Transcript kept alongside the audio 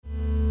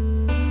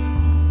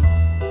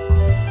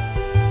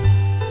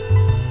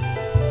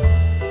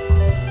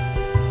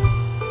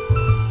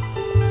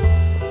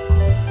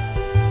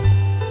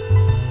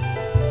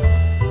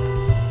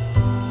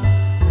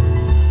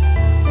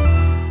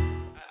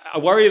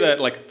worry that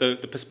like the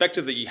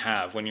perspective that you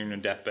have when you're in your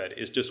deathbed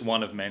is just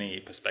one of many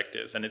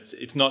perspectives, and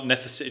it's not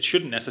necessary. It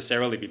shouldn't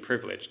necessarily be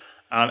privileged,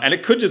 and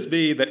it could just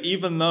be that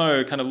even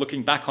though kind of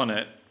looking back on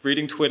it,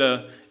 reading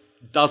Twitter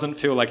doesn't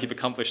feel like you've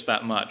accomplished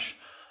that much.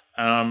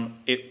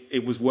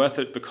 It was worth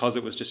it because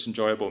it was just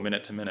enjoyable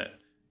minute to minute.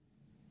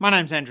 My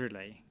name's Andrew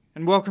Lee,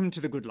 and welcome to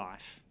The Good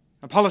Life,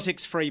 a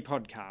politics-free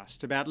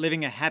podcast about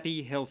living a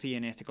happy, healthy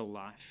and ethical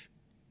life.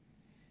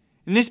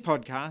 In this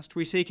podcast,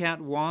 we seek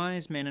out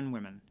wise men and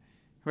women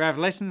who have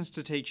lessons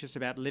to teach us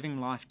about living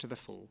life to the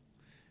full,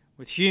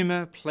 with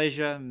humour,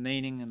 pleasure,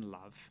 meaning and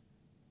love.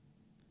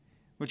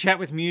 We'll chat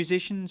with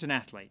musicians and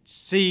athletes,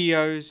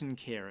 CEOs and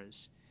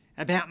carers,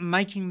 about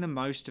making the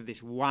most of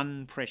this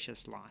one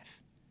precious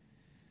life.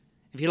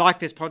 If you like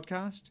this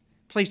podcast,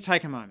 please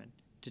take a moment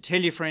to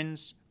tell your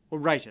friends or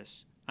rate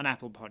us on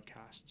Apple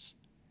Podcasts.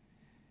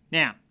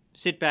 Now,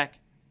 sit back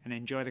and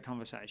enjoy the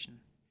conversation.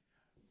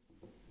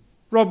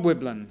 Rob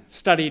Wiblin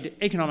studied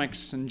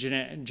economics and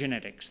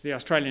genetics at the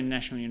Australian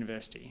National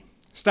University,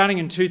 starting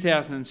in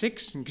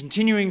 2006 and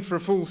continuing for a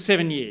full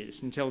 7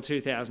 years until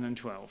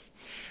 2012.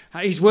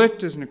 He's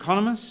worked as an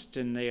economist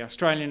in the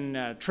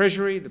Australian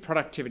Treasury, the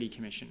Productivity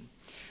Commission,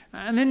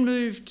 and then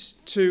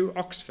moved to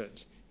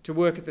Oxford to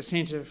work at the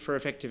Centre for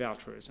Effective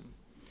Altruism.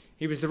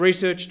 He was the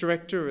research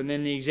director and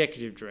then the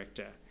executive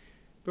director,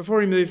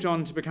 before he moved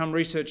on to become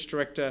research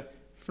director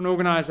for an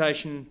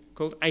organisation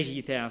called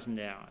 80,000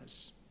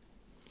 Hours.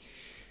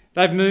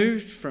 They've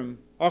moved from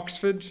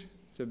Oxford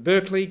to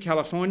Berkeley,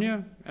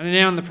 California, and are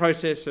now in the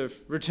process of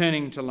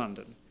returning to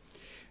London.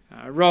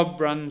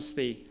 Rob runs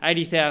the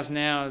 80,000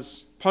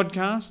 Hours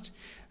podcast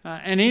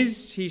and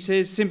is, he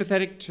says,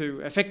 sympathetic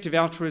to effective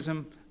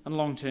altruism and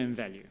long-term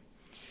value.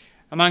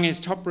 Among his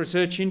top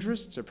research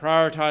interests are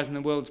prioritising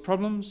the world's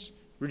problems,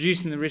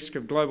 reducing the risk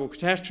of global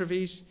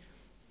catastrophes,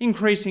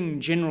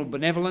 increasing general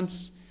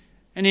benevolence,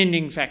 and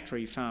ending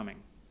factory farming.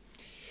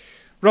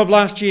 Rob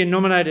last year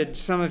nominated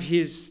some of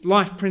his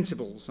life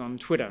principles on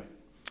Twitter,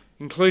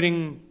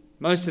 including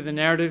most of the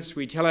narratives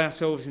we tell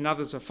ourselves and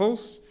others are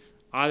false,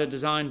 either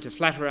designed to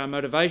flatter our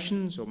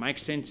motivations or make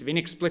sense of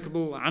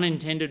inexplicable,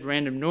 unintended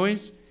random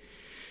noise.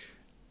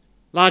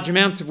 Large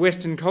amounts of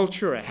Western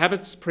culture are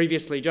habits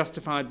previously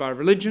justified by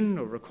religion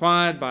or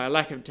required by a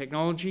lack of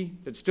technology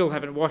that still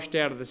haven't washed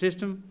out of the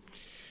system.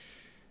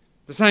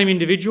 The same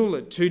individual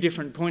at two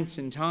different points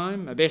in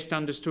time are best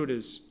understood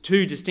as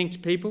two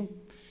distinct people.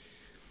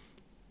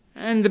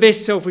 And the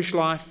best selfish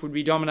life would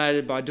be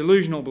dominated by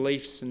delusional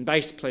beliefs and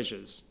base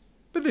pleasures.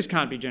 But this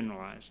can't be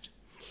generalised.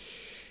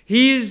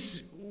 He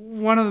is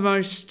one of the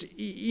most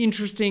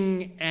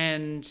interesting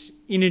and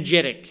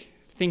energetic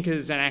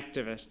thinkers and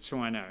activists who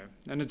I know.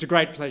 And it's a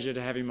great pleasure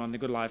to have him on the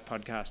Good Life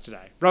podcast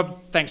today.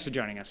 Rob, thanks for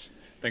joining us.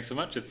 Thanks so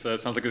much. It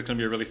sounds like it's going to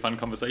be a really fun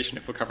conversation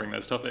if we're covering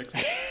those topics.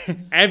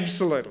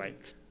 Absolutely.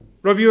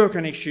 Rob, you work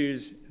on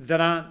issues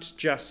that aren't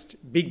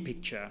just big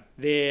picture,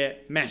 they're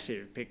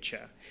massive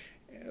picture.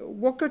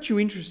 What got you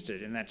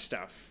interested in that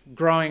stuff,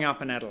 growing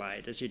up in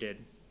Adelaide as you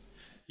did?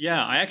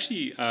 Yeah, I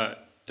actually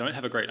don't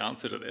have a great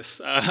answer to this.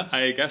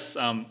 I guess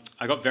I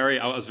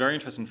was very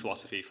interested in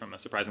philosophy from a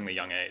surprisingly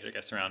young age. I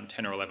guess around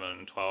 10 or 11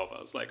 and 12, I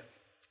was like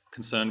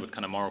concerned with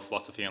kind of moral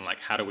philosophy and like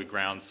how do we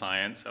ground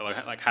science? Or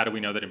like how do we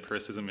know that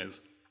empiricism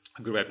is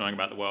a good way of knowing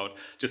about the world?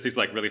 Just these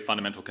like really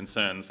fundamental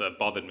concerns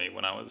bothered me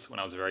when I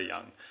was very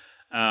young.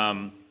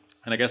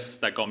 And I guess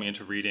that got me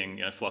into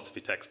reading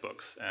philosophy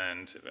textbooks,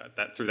 and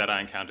through that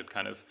I encountered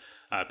kind of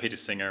Peter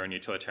Singer and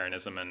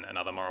utilitarianism and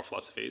other moral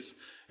philosophies.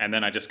 And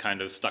then I just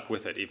kind of stuck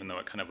with it, even though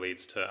it kind of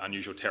leads to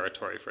unusual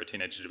territory for a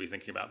teenager to be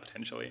thinking about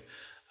potentially.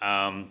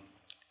 And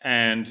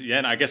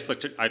I guess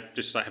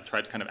I have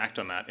tried to kind of act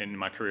on that in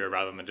my career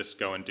rather than just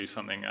go and do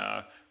something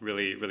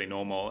really, really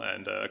normal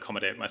and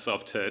accommodate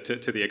myself to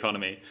the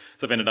economy.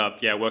 So I've ended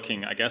up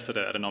working, I guess, at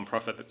a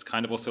non-profit that's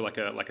kind of also like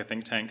a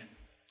think tank,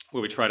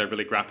 where we try to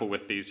really grapple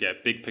with these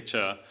big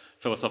picture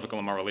philosophical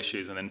and moral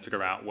issues, and then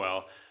figure out,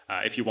 well,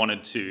 if you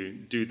wanted to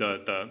do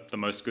the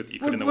most good that you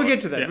could in the world. We'll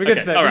get to that.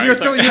 Right, you're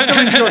still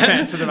in short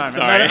pants at the moment.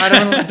 Sorry. I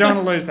don't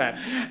want to lose that.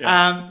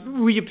 Yeah.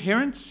 Were your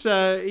parents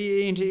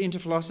into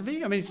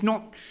philosophy? I mean,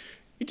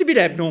 it's a bit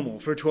abnormal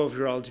for a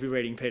 12-year-old to be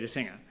reading Peter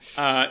Singer.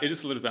 It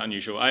is a little bit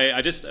unusual.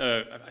 I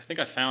think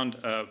I found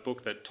a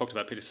book that talked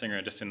about Peter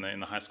Singer just in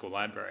the high school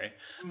library.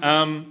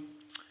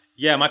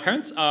 My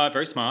parents are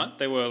very smart.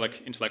 They were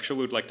like intellectual.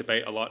 We would like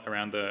debate a lot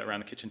around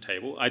the kitchen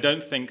table. I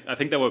think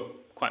they were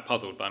quite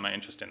puzzled by my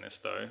interest in this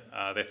though.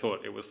 They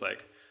thought it was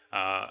like,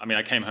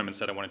 I came home and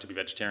said I wanted to be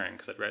vegetarian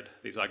because I'd read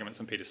these arguments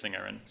from Peter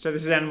Singer. So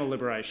this is animal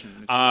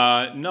liberation?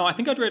 No, I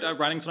think I'd read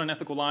Writings on an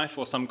Ethical Life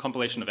or some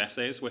compilation of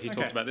essays where he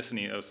talked about this, and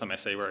there was some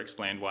essay where it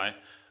explained why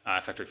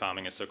factory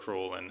farming is so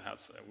cruel and how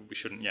we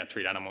shouldn't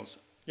treat animals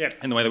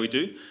in the way that we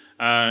do.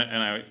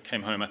 And I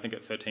came home, I think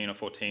at 13 or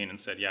 14, and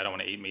said, I don't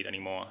want to eat meat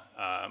anymore.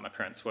 My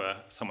parents were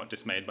somewhat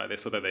dismayed by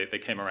this, although they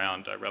came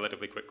around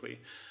relatively quickly.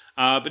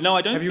 But no,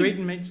 I don't. Have you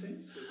eaten meat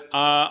since?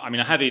 I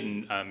have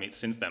eaten meat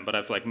since then, but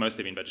I've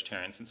mostly been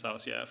vegetarian since I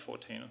was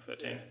 14 or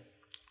 13.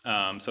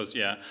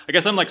 Yeah, I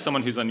guess I'm like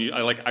someone who's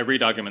I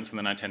read arguments and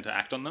then I tend to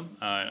act on them.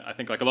 I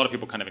think like a lot of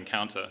people kind of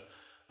encounter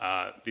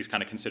these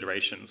kind of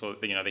considerations, or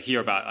they hear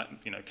about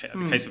the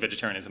case of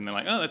vegetarianism, and they're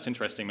like, oh, that's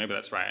interesting, maybe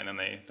that's right, and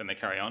then they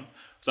carry on.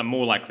 So I'm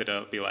more likely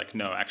to be like,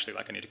 no, actually,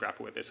 like I need to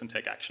grapple with this and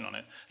take action on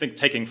it. I think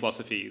taking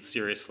philosophy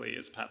seriously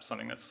is perhaps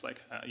something that's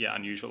like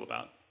unusual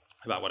about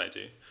what I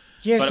do.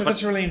 Yeah, so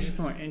that's a really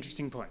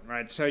interesting point,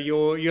 right? So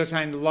you're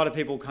saying a lot of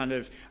people kind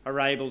of are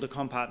able to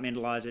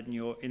compartmentalize it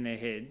in their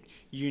head.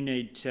 You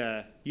need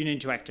to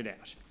act it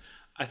out.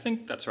 I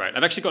think that's right.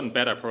 I've actually gotten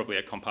better probably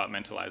at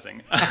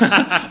compartmentalizing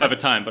over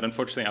time, but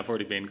unfortunately I've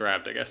already been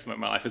grabbed. I guess my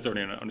life is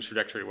already on a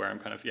trajectory where I'm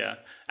kind of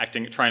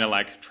trying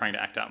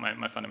to act out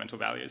my fundamental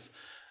values.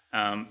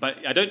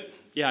 But I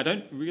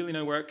don't really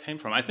know where it came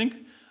from.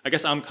 I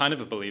guess I'm kind of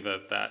a believer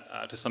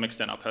that to some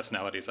extent our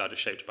personalities are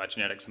just shaped by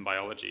genetics and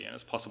biology, and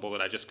it's possible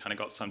that I just kind of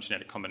got some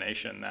genetic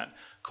combination that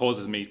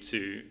causes me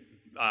to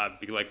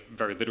be like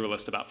very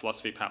literalist about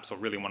philosophy, perhaps, or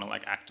really want to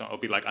like act on, or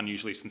be like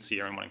unusually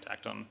sincere in wanting to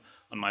act on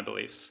my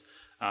beliefs.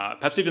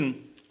 Perhaps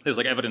even there's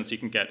like evidence you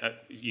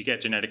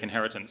get genetic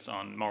inheritance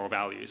on moral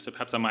values. So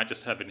perhaps I might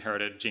just have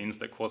inherited genes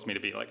that cause me to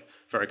be like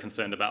very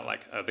concerned about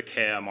like the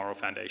care moral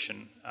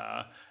foundation,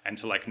 and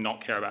to like not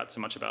care about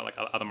so much about like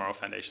other moral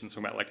foundations.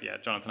 Talking about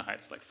like Jonathan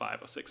Haidt's like 5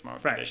 or 6 moral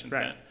foundations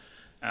there.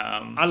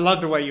 I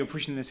love the way you're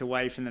pushing this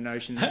away from the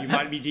notion that you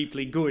might be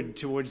deeply good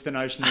towards the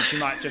notion that you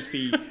might just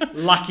be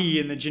lucky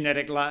in the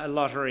genetic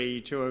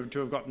lottery to have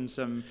gotten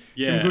some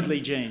goodly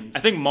genes.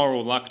 I think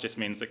moral luck just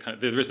means that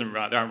there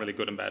aren't really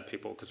good and bad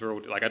people, because we're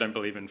all like, I don't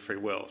believe in free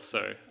will,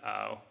 so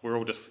we're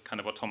all just kind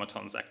of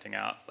automatons acting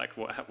out like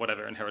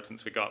whatever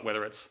inheritance we got,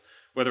 whether it's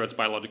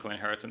biological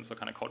inheritance or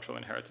kind of cultural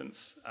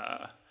inheritance.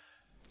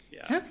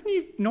 How can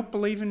you not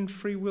believe in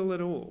free will at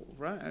all,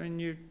 right? I mean,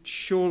 you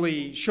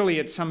surely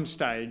at some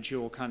stage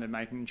you're kind of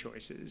making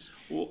choices.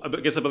 Well, I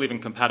guess I believe in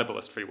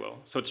compatibilist free will.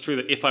 So it's true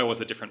that if I was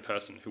a different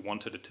person who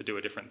wanted to do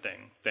a different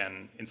thing,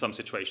 then in some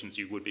situations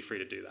you would be free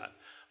to do that.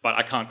 But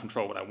I can't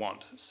control what I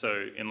want.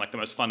 So in like the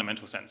most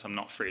fundamental sense, I'm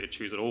not free to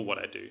choose at all what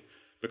I do,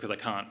 because I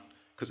can't,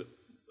 because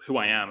who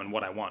I am and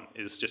what I want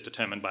is just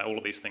determined by all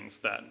of these things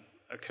that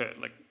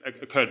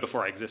occurred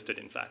before I existed,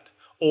 in fact,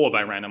 or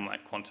by random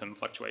like quantum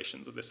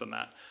fluctuations of this and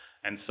that.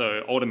 And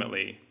so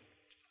ultimately,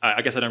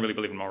 I guess I don't really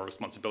believe in moral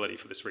responsibility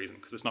for this reason,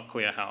 because it's not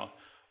clear how,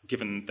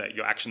 given that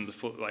your actions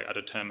are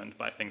determined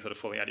by things that are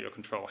fully out of your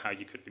control, how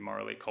you could be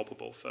morally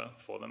culpable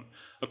for them.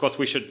 Of course,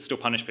 we should still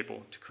punish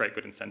people to create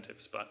good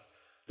incentives, but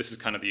this is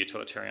kind of the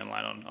utilitarian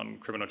line on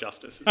criminal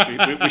justice.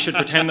 We should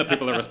pretend that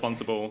people are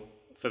responsible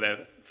for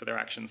their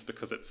actions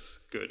because it's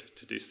good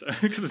to do so,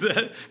 because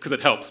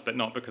it helps, but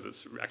not because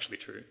it's actually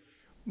true.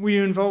 Were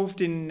you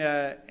involved in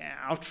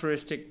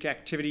altruistic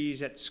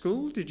activities at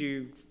school? Did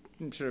you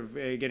sort of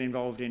get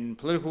involved in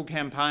political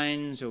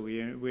campaigns, or were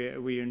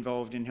you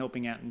involved in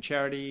helping out in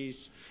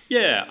charities?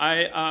 Yeah,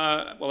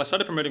 I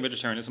started promoting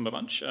vegetarianism a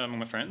bunch among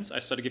my friends. I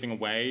started giving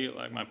away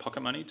like my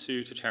pocket money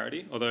to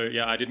charity, although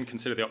I didn't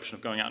consider the option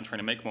of going out and trying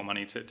to make more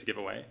money to give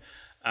away.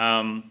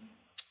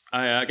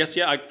 I guess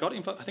I got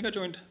involved. I think I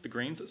joined the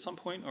Greens at some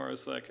point, or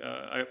as like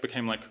I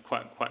became like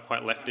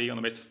quite lefty on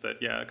the basis that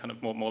kind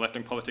of more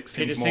left-wing politics.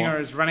 Peter Singer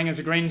is running as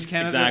a Greens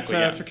candidate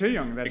for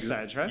Kooyong at that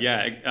stage, right?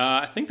 Yeah,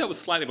 I think that was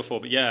slightly before,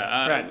 but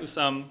right. It was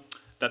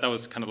that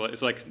was kind of like,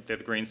 it's like the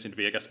Greens seem to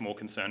be, I guess, more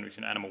concerned with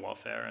animal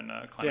welfare and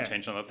climate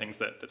change and other things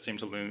that seem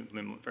to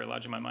loom very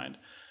large in my mind.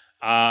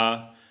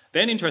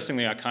 Then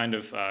interestingly, I kind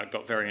of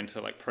got very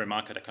into like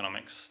pro-market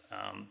economics.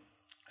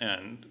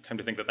 And came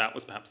to think that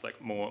was perhaps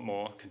like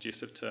more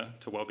conducive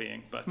to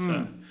well-being. But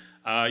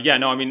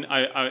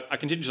I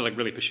continue to like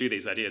really pursue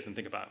these ideas and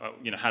think about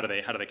how do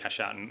they cash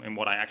out and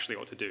what I actually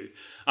ought to do.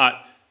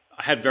 I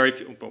had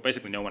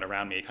basically no one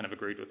around me kind of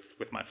agreed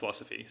with my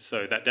philosophy.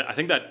 So I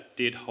think that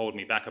did hold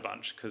me back a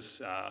bunch,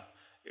 because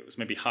it was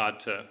maybe hard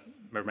to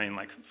remain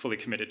like fully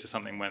committed to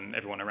something when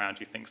everyone around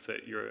you thinks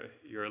that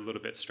you're a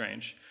little bit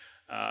strange.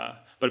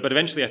 But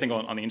eventually, I think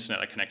on the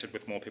internet, I connected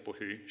with more people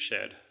who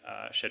shared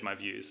my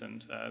views,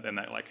 and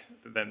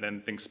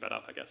then things sped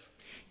up, I guess.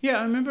 Yeah,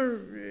 I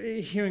remember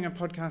hearing a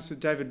podcast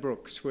with David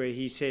Brooks where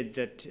he said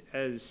that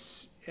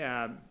as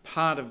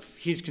part of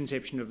his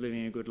conception of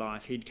living a good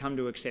life, he'd come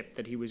to accept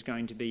that he was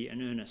going to be an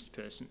earnest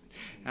person,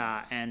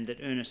 and that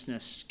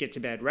earnestness gets a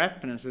bad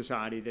rap in a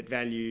society that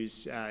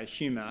values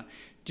humour.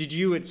 Did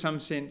you, at some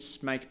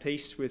sense, make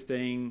peace with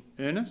being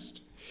earnest?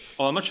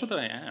 Well, I'm not sure that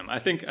I am. I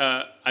think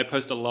I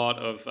post a lot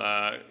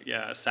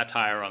of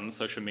satire on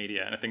social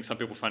media, and I think some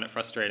people find it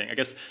frustrating. I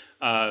guess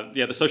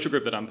the social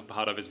group that I'm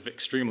part of is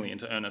extremely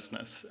into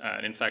earnestness,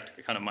 and in fact,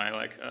 kind of my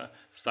like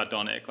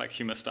sardonic like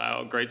humor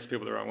style grates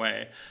people the wrong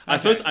way. Okay. I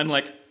suppose I'm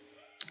like.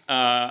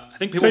 I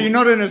think people. So you're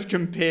not earnest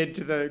compared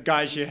to the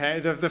guys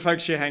the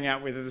folks you hang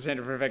out with at the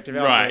Centre for Effective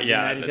Altruism, right?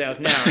 Yeah,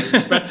 80,000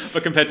 hours.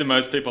 But compared to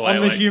most people, on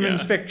the human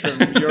spectrum,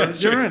 you're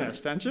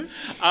earnest, aren't you?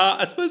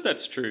 I suppose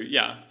that's true.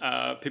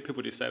 Yeah,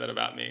 people do say that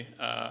about me.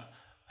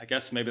 I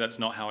guess maybe that's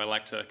not how I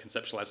like to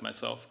conceptualize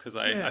myself, because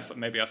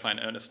maybe I find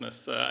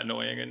earnestness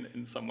annoying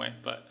in some way,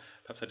 but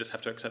perhaps I just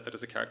have to accept that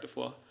as a character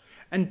flaw.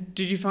 And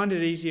did you find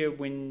it easier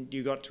when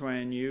you got to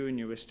ANU and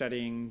you were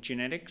studying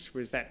genetics?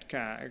 Was that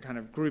kind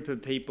of group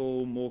of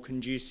people more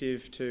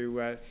conducive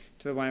to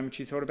the way in which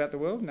you thought about the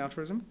world and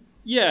altruism?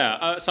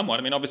 Yeah, somewhat.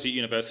 I mean, obviously, at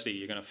university,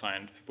 you're going to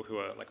find people who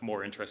are like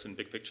more interested in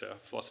big picture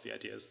philosophy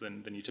ideas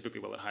than you typically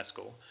will at high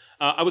school.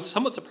 I was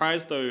somewhat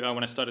surprised, though,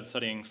 when I started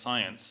studying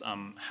science,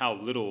 how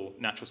little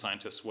natural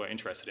scientists were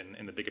interested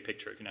in the bigger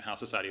picture, how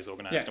society is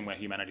organized and where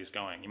humanity is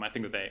going. You might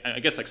think that I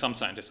guess like some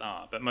scientists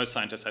are, but most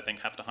scientists, I think,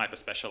 have to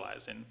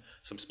hyper-specialize in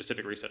some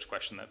specific research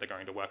question that they're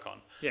going to work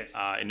on. Yes.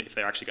 And if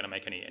they're actually going to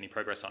make any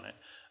progress on it.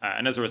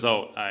 And as a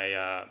result,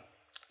 I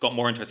got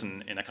more interested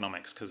in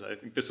economics, because I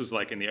think this was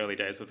like in the early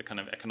days of the kind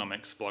of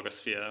economics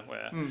blogosphere,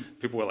 where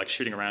people were like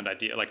shooting around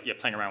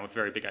playing around with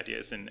very big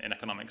ideas in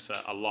economics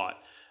a lot.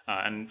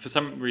 And for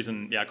some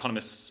reason,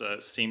 economists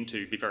seem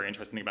to be very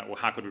interested in about, well,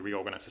 how could we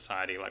reorganize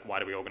society? Like, why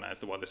do we organize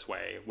the world this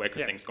way? Where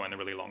could things go in the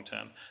really long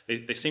term?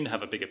 They seem to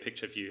have a bigger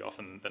picture view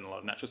often than a lot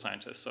of natural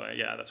scientists. So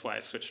that's why I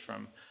switched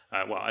from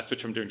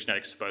doing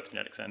genetics to both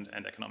genetics and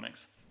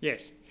economics.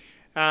 Yes.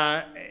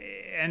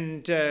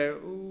 Did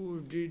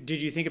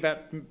you think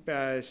about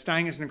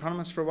staying as an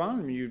economist for a while?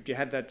 I mean, you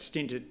had that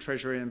stint at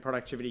Treasury and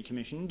Productivity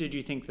Commission. Did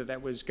you think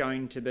that was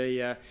going to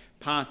be a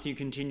path you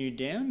continued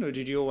down, or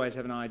did you always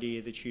have an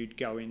idea that you'd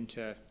go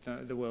into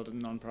the world of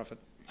non-profit?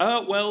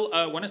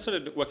 When I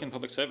started working in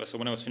public service, or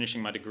when I was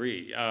finishing my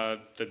degree,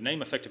 the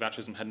name effective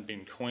altruism hadn't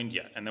been coined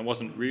yet, and there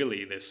wasn't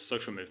really this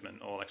social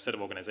movement or like set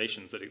of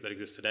organizations that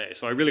exist today.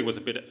 So I really was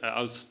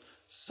I was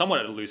somewhat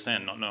at a loose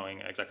end, not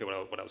knowing exactly what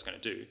I was going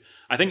to do.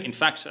 I think, in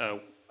fact,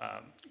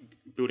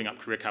 building up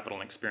career capital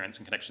and experience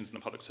and connections in the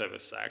public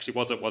service actually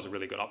was a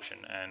really good option,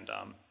 and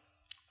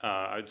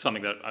it's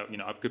something that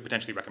I could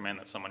potentially recommend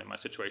that someone in my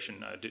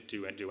situation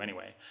do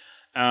anyway.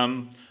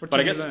 What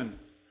did you learn?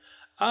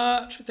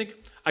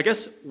 I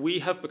guess we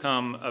have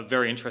become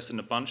very interested in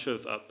a bunch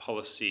of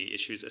policy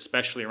issues,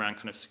 especially around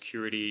kind of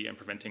security and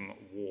preventing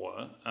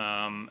war,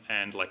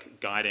 and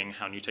like guiding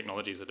how new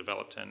technologies are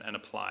developed and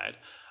applied.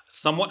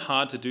 Somewhat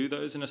hard to do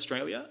those in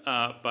Australia,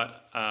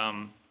 but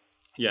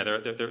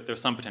there are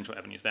some potential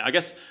avenues there. I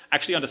guess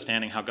actually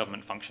understanding how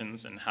government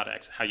functions and how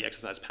you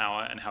exercise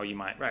power and how you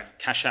might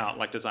cash out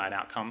like desired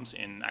outcomes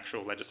in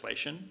actual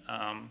legislation.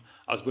 I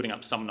was building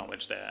up some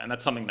knowledge there, and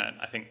that's something that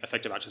I think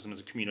effective altruism as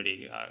a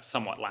community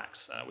somewhat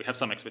lacks. We have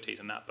some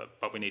expertise in that,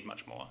 but we need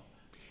much more.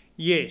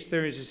 Yes,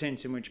 there is a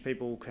sense in which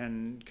people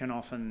can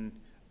often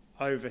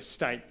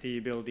overstate the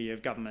ability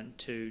of government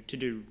to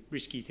do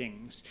risky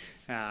things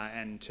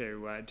and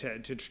to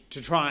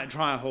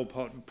try a whole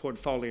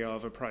portfolio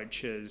of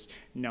approaches,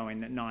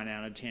 knowing that 9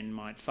 out of 10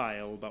 might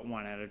fail, but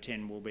 1 out of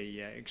 10 will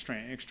be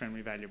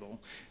extremely valuable.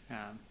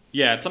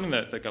 It's something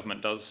that the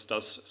government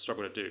does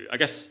struggle to do. I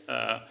guess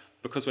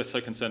because we're so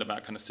concerned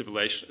about kind of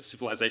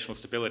civilizational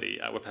stability,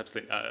 we're perhaps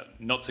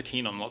not so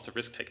keen on lots of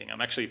risk taking.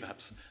 I'm actually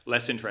perhaps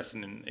less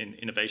interested in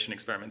innovation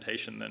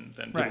experimentation than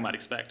people might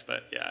expect.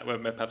 But we're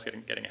perhaps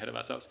getting ahead of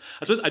ourselves.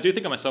 I suppose I do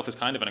think of myself as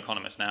kind of an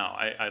economist now.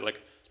 I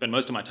spend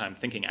most of my time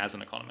thinking as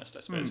an economist, I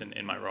suppose,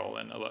 in my role.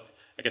 And I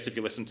guess if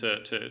you listen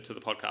to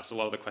the podcast, a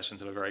lot of the questions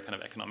have a very kind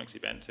of economics-y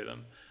bent to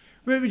them.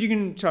 But you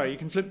can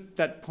flip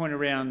that point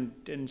around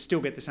and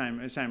still get the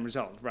same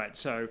result, right?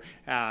 So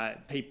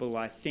people,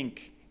 I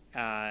think,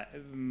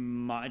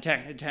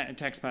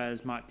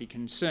 taxpayers might be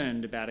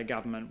concerned about a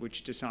government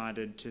which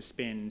decided to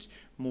spend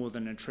more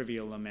than a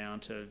trivial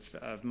amount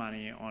of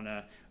money on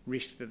a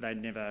risk that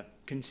they'd never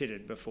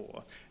considered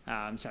before,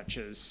 such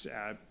as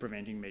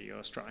preventing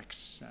meteor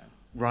strikes.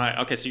 Right.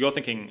 Okay. So you're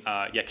thinking,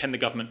 can the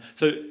government...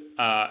 So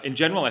in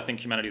general, I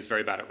think humanity is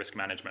very bad at risk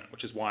management,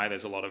 which is why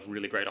there's a lot of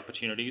really great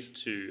opportunities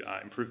to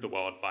improve the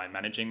world by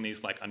managing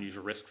these like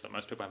unusual risks that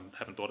most people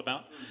haven't thought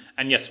about.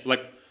 And yes,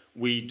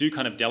 we do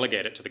kind of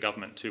delegate it to the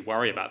government to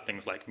worry about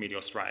things like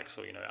meteor strikes,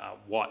 or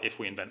what if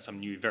we invent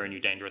some very new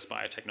dangerous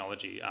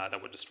biotechnology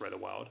that would destroy the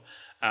world,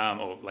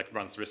 or like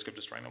runs the risk of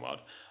destroying the world.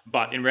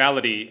 But in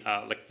reality,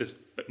 there's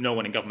no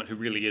one in government who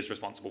really is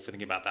responsible for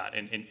thinking about that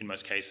in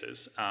most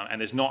cases, and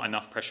there's not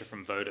enough pressure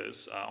from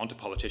voters onto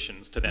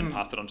politicians to then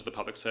pass that on to the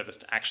public service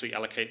to actually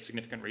allocate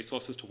significant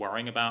resources to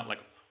worrying about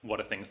like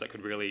what are things that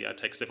could really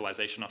take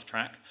civilization off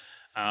track.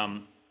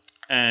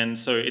 And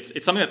so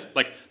it's something that's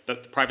like the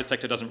private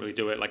sector doesn't really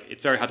do it. Like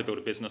it's very hard to build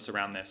a business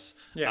around this.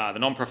 The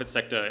non-profit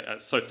sector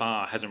so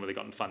far hasn't really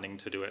gotten funding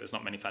to do it. There's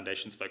not many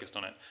foundations focused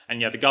on it.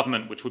 And the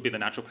government, which would be the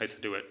natural place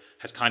to do it,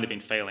 has kind of been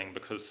failing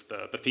because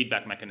the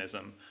feedback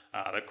mechanism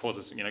that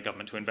causes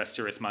government to invest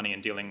serious money in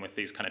dealing with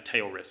these kind of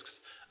tail risks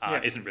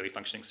isn't really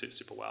functioning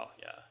super well.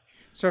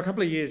 So a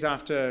couple of years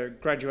after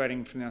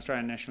graduating from the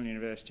Australian National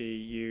University,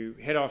 you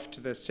head off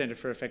to the Centre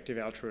for Effective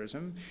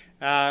Altruism.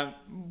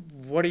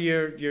 What are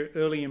your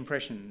early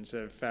impressions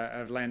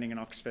of landing in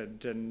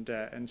Oxford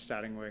and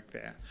starting work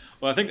there?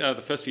 Well, I think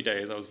the first few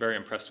days I was very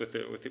impressed with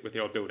the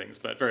old buildings,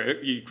 but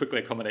you quickly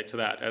accommodate to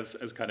that as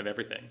kind of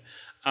everything.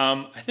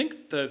 I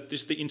think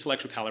just the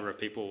intellectual calibre of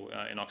people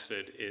in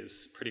Oxford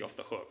is pretty off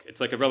the hook.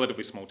 It's like a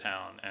relatively small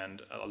town,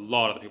 and a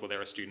lot of the people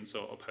there are students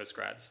or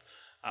postgrads.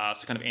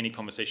 So kind of any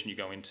conversation you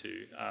go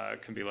into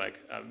can be like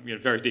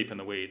very deep in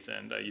the weeds,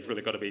 and you've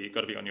really got to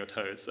be on your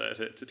toes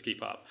to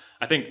keep up.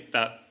 I think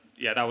that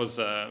that was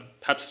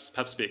perhaps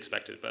to be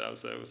expected, but it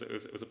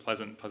was a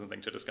pleasant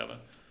thing to discover.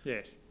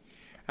 Yes.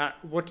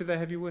 What do they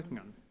have you working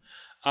on?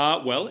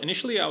 Well,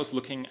 initially I was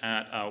looking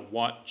at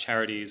what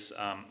charities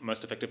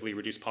most effectively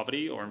reduce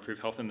poverty or improve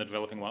health in the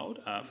developing world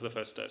for the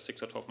first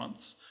 6 or 12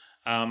 months.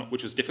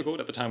 Which was difficult.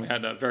 At the time we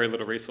had very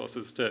little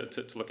resources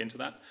to look into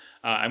that.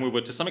 And we were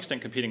to some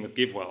extent competing with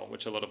GiveWell,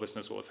 which a lot of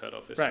listeners will have heard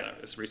of,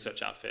 this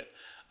research outfit.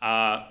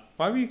 Why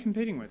were you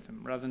competing with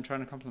them rather than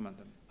trying to complement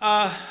them?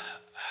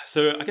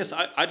 So I guess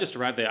I just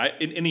arrived there.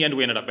 In the end,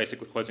 we ended up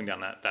basically closing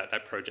down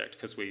that project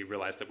because we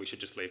realized that we should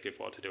just leave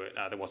GiveWell to do it.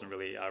 There wasn't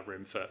really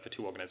room for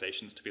two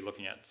organizations to be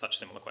looking at such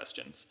similar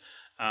questions.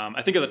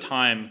 I think at the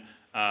time,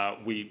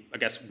 we, I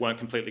guess, weren't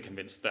completely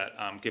convinced that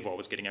GiveWell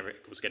was getting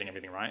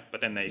everything right,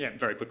 but then they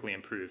very quickly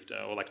improved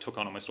or like took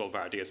on almost all of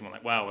our ideas and were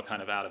like, wow, we're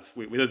kind of out of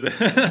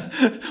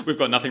we've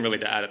got nothing really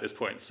to add at this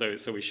point, so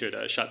we should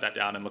shut that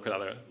down and look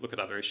at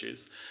other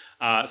issues.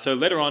 So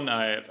later on,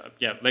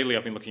 lately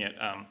I've been looking at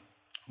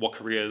what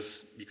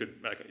careers you could,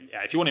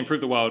 if you want to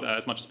improve the world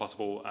as much as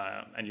possible,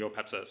 and you're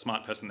perhaps a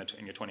smart person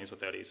in your 20s or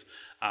 30s,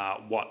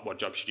 what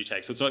job should you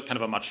take? So it's kind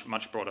of a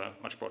much broader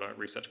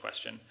research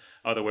question.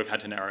 Although we've had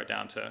to narrow it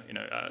down to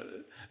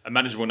a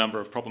manageable number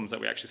of problems that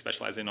we actually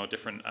specialize in, or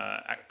different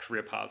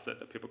career paths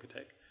that people could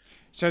take.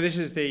 So this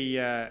is the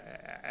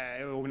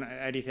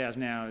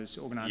 80,000 Hours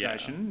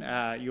organisation.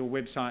 Your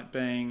website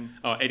being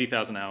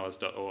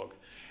 80,000hours.org.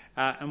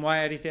 And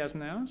why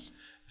 80,000 hours?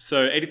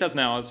 So 80,000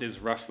 hours is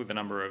roughly the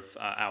number of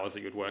hours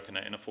that you'd work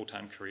in a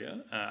full-time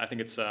career. I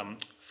think it's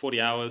 40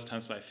 hours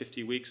times by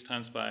 50 weeks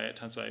times by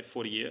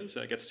 40 years.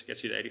 So it gets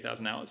you to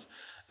 80,000 hours.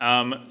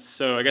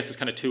 So I guess there's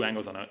kind of two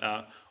angles on it.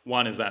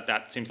 One is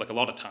that seems like a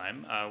lot of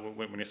time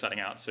when you're starting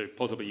out. So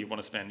plausibly you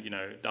want to spend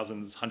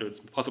dozens, hundreds,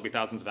 possibly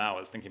thousands of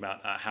hours thinking about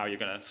how you're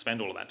going to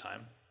spend all of that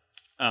time.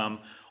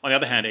 On the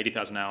other hand,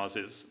 80,000 hours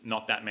is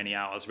not that many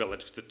hours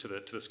relative to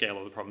the scale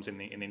of the problems in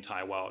the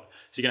entire world.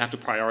 So you're going to have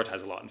to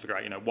prioritize a lot and figure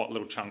out, what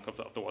little chunk of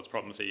the world's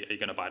problems are you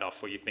going to bite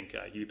off, where you think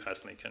you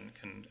personally can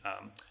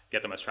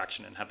get the most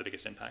traction and have the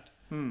biggest impact.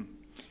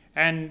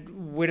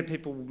 And where do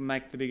people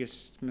make the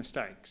biggest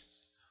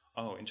mistakes?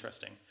 Oh,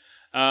 interesting.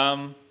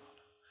 I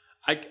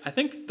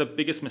think the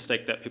biggest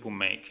mistake that people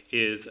make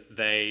is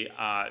they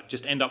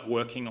just end up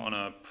working on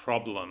a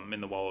problem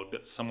in the world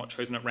that's somewhat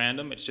chosen at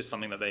random. It's just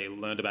something that they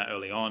learned about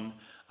early on,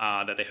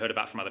 that they heard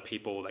about from other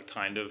people that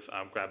kind of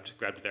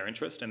grabbed their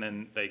interest, and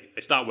then they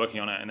start working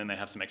on it, and then they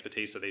have some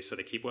expertise, so they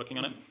keep working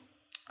on it.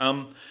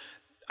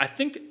 I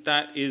think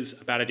that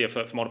is a bad idea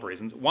for multiple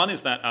reasons. One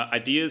is that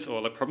ideas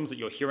or like problems that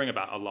you're hearing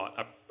about a lot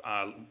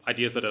are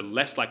ideas that are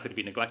less likely to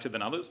be neglected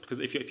than others,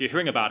 because if you're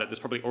hearing about it, there's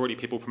probably already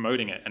people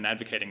promoting it and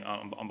advocating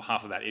on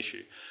behalf of that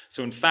issue.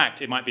 So in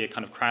fact, it might be a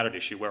kind of crowded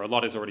issue where a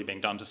lot is already being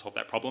done to solve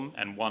that problem,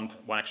 and one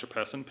extra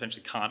person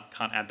potentially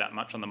can't add that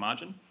much on the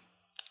margin.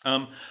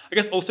 I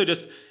guess also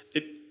just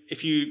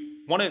if you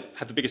want to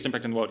have the biggest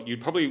impact in the world,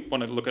 you'd probably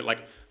want to look at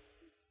like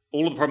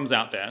all of the problems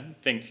out there,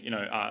 think,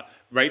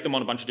 rate them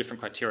on a bunch of different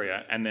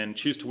criteria, and then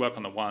choose to work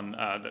on the one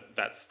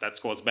that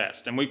scores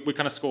best. And we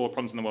kind of score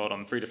problems in the world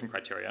on 3 different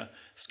criteria.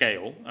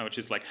 Scale, which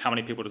is like how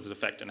many people does it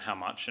affect and how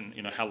much, and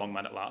how long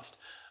might it last.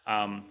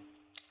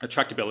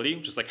 Attractability,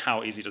 which is like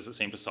how easy does it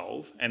seem to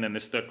solve. And then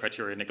this third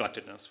criteria,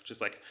 neglectedness, which is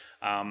like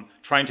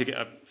trying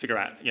to figure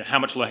out how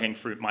much low-hanging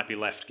fruit might be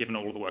left given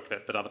all of the work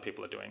that other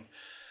people are doing.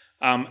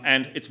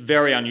 And it's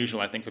very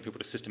unusual, I think, for people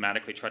to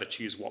systematically try to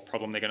choose what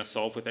problem they're going to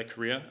solve with their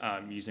career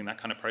using that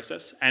kind of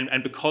process.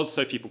 And because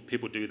so few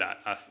people do that,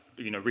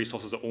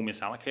 resources are all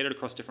misallocated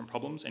across different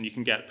problems, and you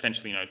can get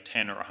potentially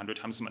 10 or 100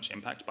 times as much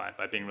impact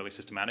by being really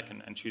systematic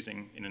and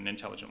choosing in an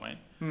intelligent way.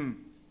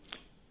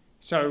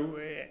 So,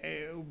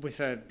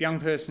 if a young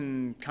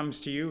person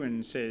comes to you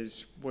and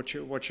says, "What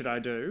should I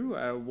do?"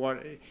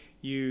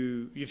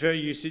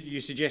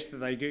 You suggest that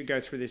they go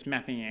through this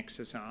mapping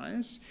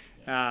exercise.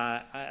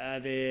 Are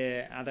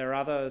there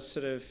other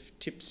sort of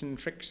tips and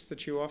tricks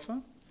that you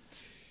offer?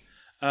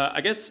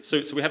 I guess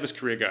so. We have this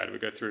career guide. We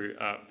go through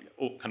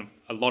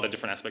a lot of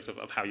different aspects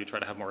of how you try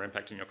to have more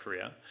impact in your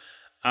career.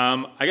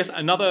 I guess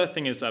another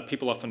thing is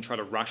people often try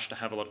to rush to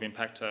have a lot of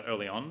impact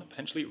early on,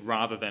 potentially,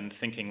 rather than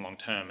thinking long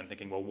term and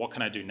thinking, well, what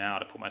can I do now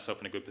to put myself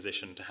in a good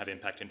position to have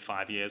impact in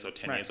 5 years or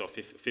 10 years or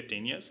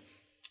 15 years?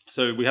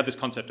 So we have this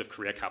concept of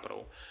career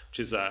capital, which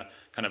is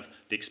kind of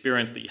the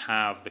experience that you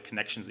have, the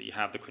connections that you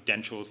have, the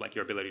credentials, like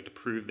your ability to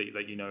prove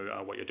that you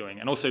know what you're doing,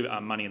 and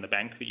also money in the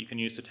bank that you can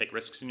use to take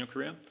risks in your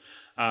career.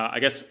 I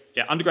guess,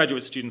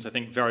 undergraduate students, I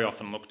think, very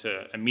often look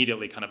to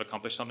immediately kind of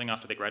accomplish something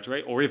after they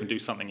graduate, or even do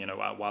something,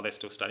 while they're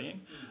still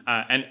studying.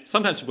 And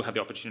sometimes people have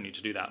the opportunity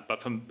to do that,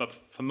 but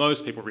for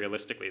most people,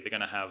 realistically, they're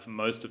going to have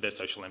most of their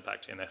social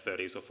impact in their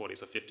 30s or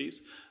 40s or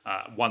 50s,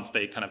 once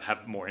they kind of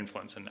have more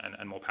influence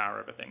and more power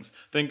over things.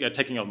 I think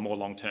taking a more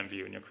long-term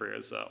view in your career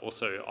is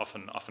also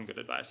often good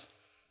advice.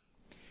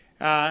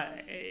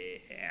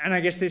 And I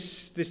guess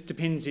this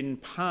depends in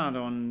part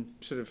on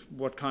sort of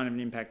what kind of an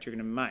impact you're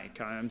going to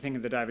make. I'm thinking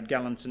of the David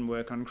Gallinson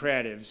work on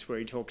creatives, where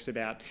he talks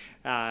about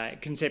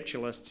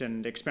conceptualists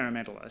and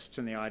experimentalists,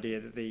 and the idea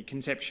that the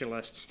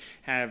conceptualists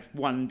have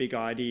one big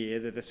idea,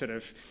 that the sort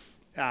of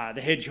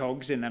the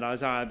hedgehogs in that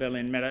Isaiah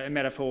Berlin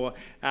metaphor,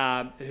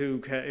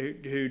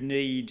 who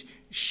need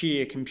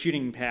sheer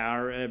computing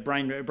power,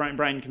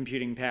 brain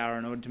computing power,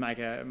 in order to make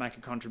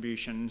a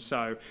contribution.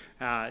 So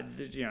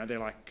they're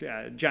like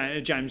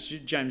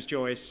James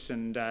Joyce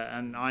and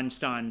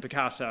Einstein,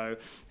 Picasso,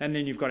 and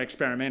then you've got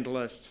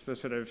experimentalists, the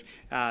sort of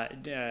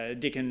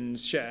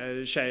Dickens,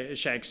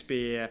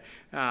 Shakespeare,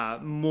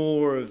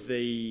 more of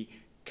the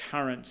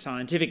current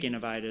scientific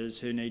innovators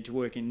who need to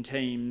work in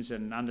teams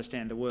and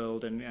understand the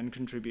world and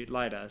contribute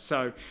later.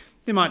 So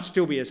there might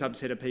still be a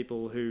subset of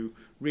people who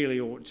really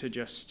ought to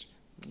just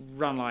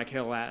run like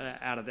hell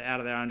out of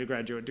their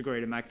undergraduate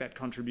degree to make that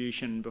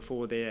contribution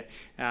before their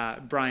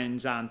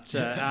brains aren't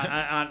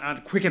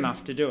quick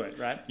enough to do it,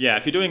 right? Yeah,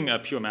 if you're doing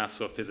pure maths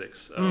or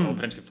physics or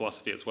potentially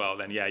philosophy as well,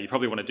 then yeah, you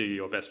probably want to do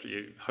your best.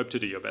 You hope to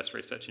do your best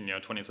research in your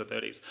 20s or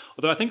 30s.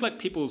 Although I think like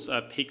people's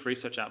peak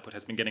research output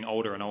has been getting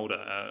older and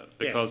older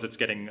because it's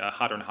getting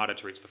harder and harder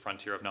to reach the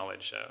frontier of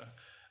knowledge.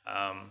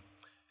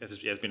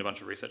 There's been a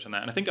bunch of research on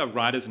that. And I think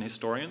writers and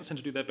historians tend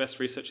to do their best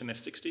research in their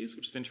 60s,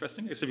 which is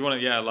interesting. Because if you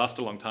want to last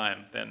a long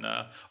time, then,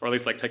 or at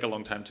least like take a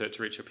long time to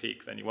reach your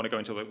peak, then you want to go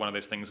into one of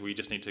those things where you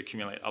just need to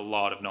accumulate a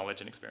lot of knowledge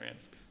and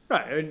experience.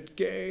 Right.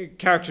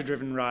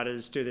 Character-driven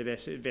writers do their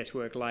best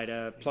work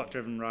later.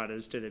 Plot-driven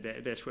writers do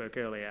their best work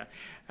earlier.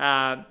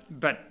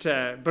 But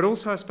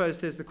also, I suppose,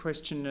 there's the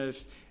question of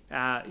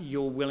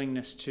your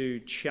willingness to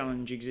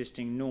challenge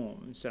existing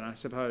norms. And I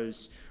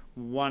suppose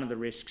one of the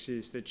risks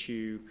is that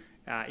you...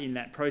 in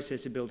that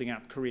process of building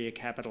up career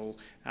capital,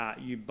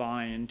 you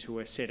buy into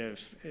a set of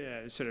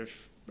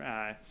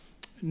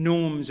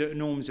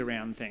norms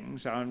around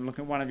things. So I'm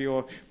looking at one of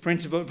your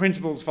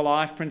principles for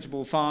life,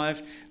 Principle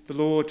 5, the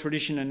law,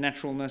 tradition and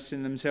naturalness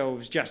in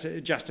themselves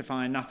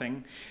justify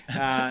nothing.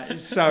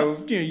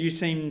 So you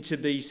seem to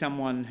be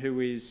someone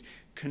who is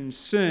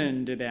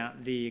concerned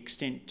about the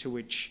extent to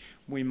which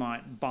we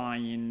might buy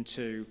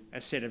into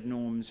a set of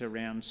norms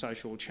around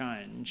social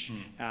change,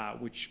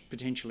 which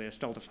potentially are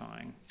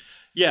stultifying.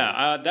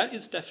 Yeah, that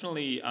is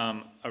definitely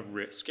a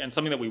risk, and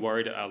something that we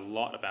worried a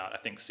lot about, I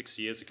think, 6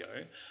 years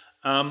ago.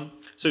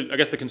 So I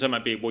guess the concern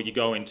might be, well, you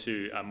go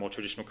into a more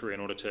traditional career in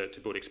order to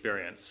build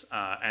experience,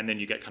 and then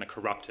you get kind of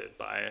corrupted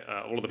by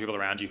all of the people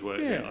around you who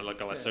are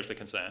less socially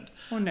concerned.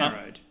 More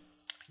narrowed.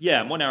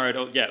 More narrowed,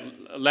 or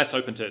less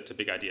open to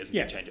big ideas and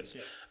big changes.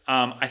 Yeah.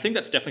 I think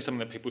that's definitely something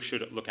that people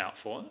should look out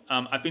for.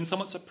 I've been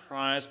somewhat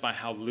surprised by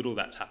how little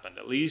that's happened,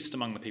 at least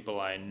among the people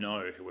I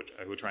know who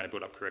are trying to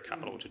build up career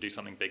capital to do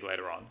something big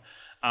later on.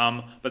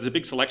 But there's a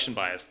big selection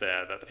bias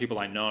there, that the people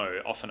I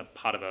know often are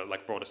part of a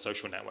broader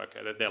social network.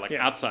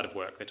 They're outside of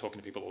work. They're talking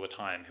to people all the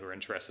time who are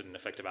interested in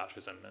effective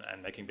altruism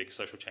and making big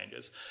social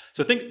changes.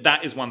 So I think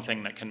that is one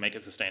thing that can make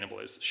it sustainable.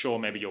 Is sure,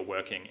 maybe you're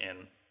working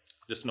in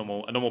just a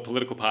normal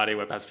political party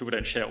where perhaps people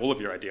don't share all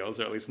of your ideals,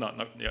 or at least not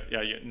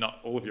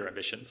all of your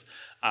ambitions.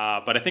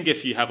 But I think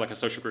if you have like a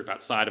social group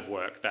outside of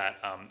work that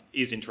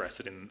is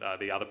interested in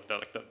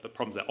the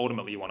problems that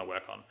ultimately you want to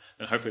work on,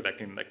 then hopefully that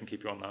can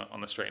keep you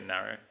on the straight and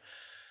narrow.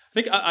 I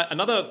think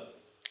another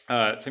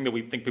thing that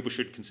we think people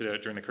should consider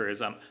during the career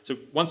is so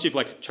once you've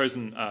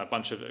chosen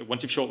once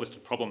you've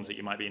shortlisted problems that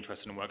you might be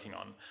interested in working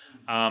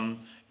on,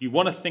 you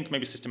want to think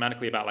maybe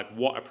systematically about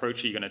what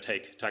approach are you going to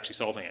take to actually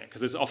solving it,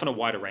 because there's often a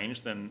wider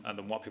range than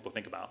what people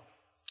think about.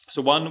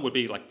 So one would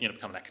be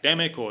become an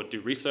academic or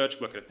do research,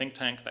 work at a think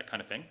tank, that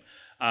kind of thing.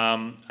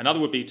 Another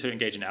would be to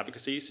engage in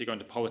advocacy, so you go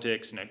into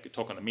politics,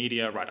 talk on the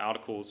media, write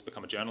articles,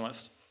 become a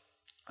journalist.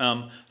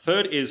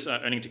 Third is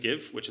earning to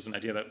give, which is an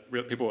idea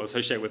that people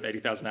associate with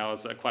 80,000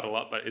 hours quite a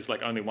lot, but is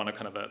only one of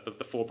kind of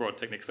the four broad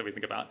techniques that we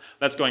think about.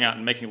 That's going out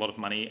and making a lot of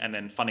money and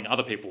then funding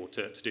other people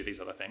to do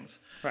these other things.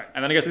 Right.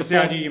 And then I guess the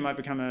idea you might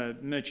become a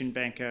merchant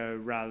banker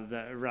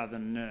rather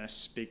than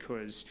nurse,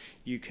 because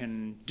you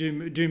can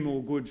do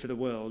more good for the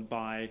world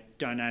by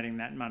donating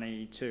that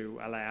money to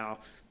allow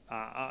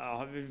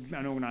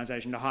an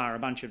organisation to hire a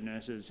bunch of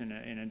nurses in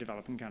a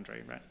developing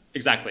country, right?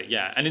 Exactly,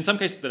 yeah. And in some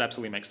cases that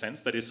absolutely makes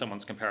sense. That is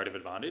someone's comparative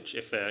advantage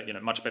if they're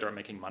much better at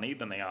making money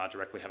than they are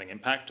directly having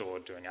impact or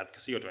doing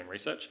advocacy or doing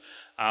research.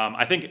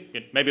 I think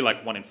maybe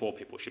 1 in 4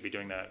 people should be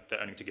doing the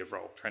earning to give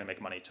role, trying to make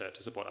money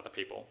to support other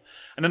people.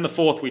 And then the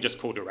fourth we just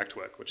call direct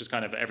work, which is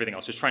kind of everything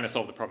else, just trying to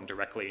solve the problem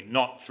directly,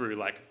 not through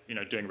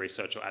doing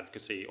research or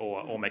advocacy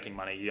or making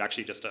money. You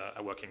actually just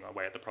are working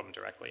away at the problem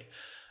directly.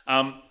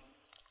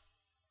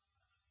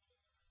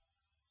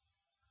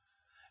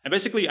 And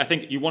basically, I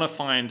think you want to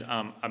find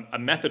a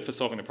method for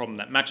solving the problem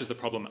that matches the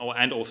problem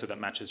and also that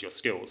matches your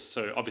skills.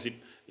 So obviously,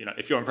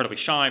 if you're incredibly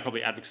shy,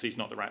 probably advocacy is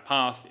not the right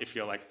path. If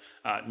you're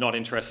not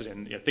interested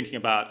in thinking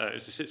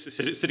about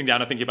sitting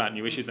down and thinking about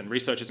new issues, then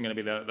research isn't going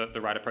to be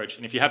the right approach.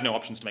 And if you have no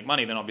options to make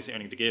money, then obviously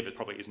earning to give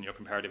probably isn't your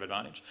comparative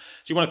advantage.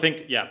 So you want to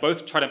think,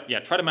 both try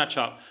to match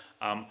up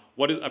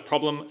what is a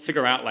problem,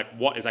 figure out like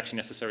what is actually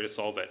necessary to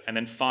solve it, and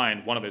then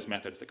find one of those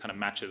methods that kind of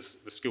matches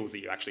the skills that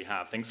you actually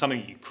have,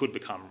 something you could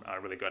become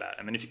really good at.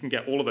 And then if you can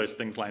get all of those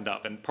things lined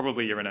up, then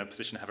probably you're in a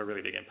position to have a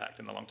really big impact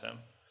in the long term.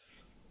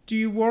 Do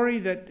you worry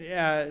that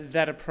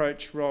that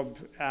approach, Rob,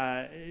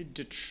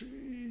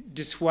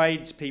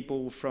 dissuades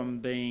people from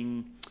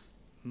being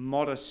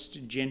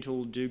modest,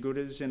 gentle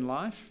do-gooders in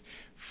life,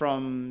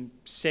 from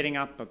setting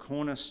up a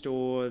corner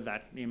store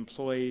that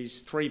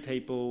employs 3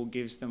 people,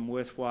 gives them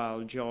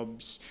worthwhile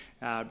jobs,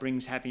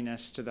 brings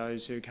happiness to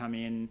those who come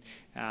in,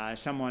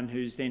 someone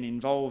who's then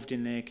involved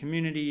in their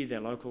community,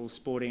 their local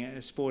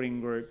sporting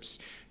groups,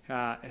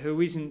 who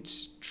isn't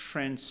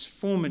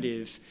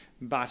transformative,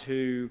 but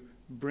who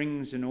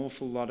brings an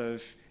awful lot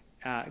of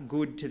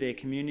good to their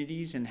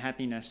communities and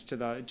happiness to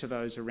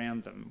those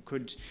around them?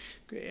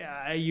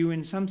 Are you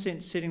in some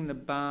sense setting the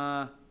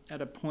bar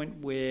at a point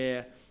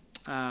where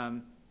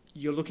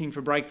you're looking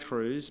for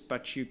breakthroughs,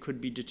 but you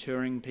could be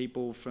deterring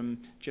people from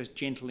just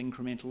gentle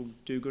incremental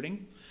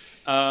do-gooding?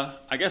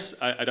 I guess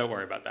I don't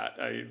worry about that.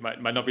 I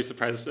might not be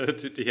surprised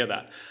to hear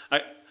that.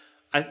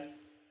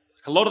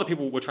 A lot of the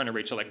people we're trying to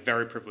reach are like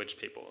very privileged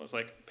people. It's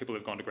like people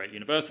who've gone to great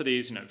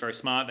universities, very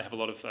smart. They have a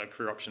lot of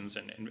career options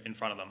in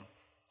front of them.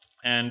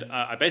 And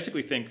I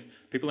basically think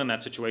people in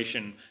that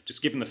situation,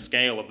 just given the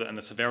scale of and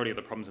the severity of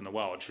the problems in the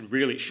world, should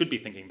be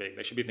thinking big.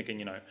 They should be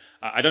thinking,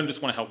 I don't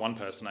just want to help one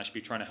person. I should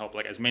be trying to help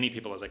like as many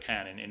people as I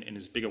can in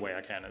as big a way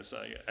I can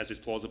as is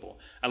plausible.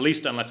 At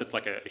least unless it's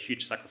like a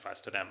huge sacrifice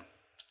to them,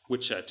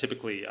 which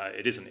typically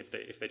it isn't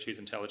if they choose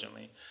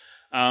intelligently.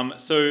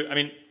 So I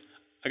mean,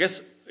 I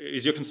guess,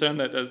 is your concern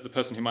that as the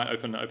person who might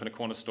open a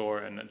corner store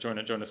and join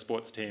a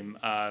sports team,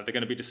 they're going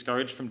to be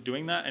discouraged from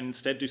doing that and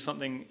instead do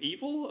something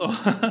evil? Or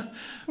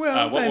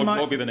Well, what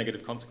would be the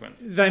negative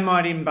consequence? They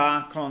might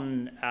embark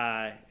on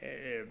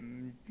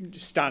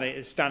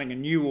starting a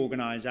new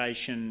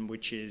organisation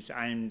which is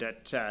aimed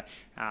at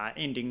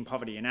ending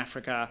poverty in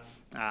Africa.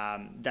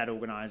 That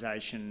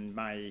organisation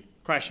may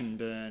crash and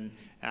burn,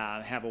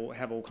 have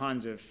all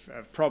kinds of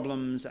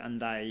problems,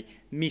 and they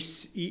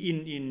miss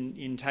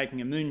in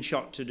taking a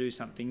moonshot to do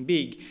something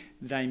big.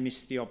 They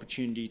miss the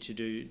opportunity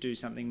to do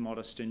something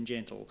modest and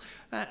gentle,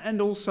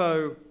 and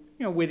also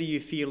whether you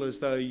feel as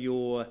though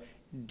you're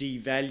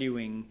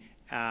devaluing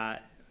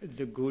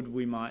the good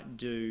we might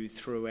do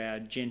through our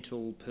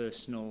gentle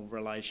personal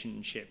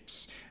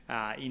relationships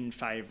in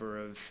favour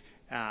of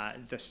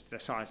the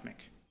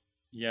seismic.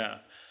 Yeah.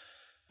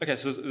 Okay,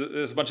 so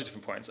there's a bunch of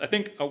different points. I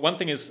think one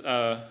thing is,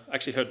 I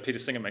actually heard Peter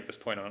Singer make this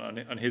point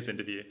on his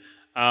interview.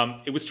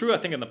 It was true, I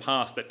think, in the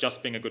past that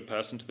just being a good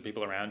person to the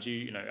people around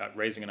you,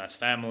 raising a nice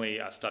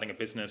family, starting a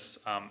business,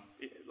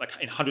 like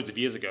in hundreds of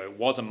years ago,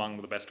 was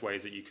among the best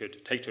ways that you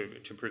could take to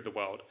improve the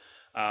world.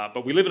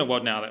 But we live in a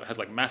world now that has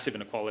like massive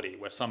inequality,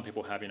 where some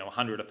people have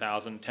 100,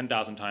 1,000,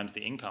 10,000 times the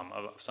income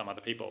of some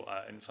other people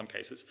in some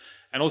cases,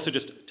 and also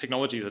just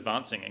technology is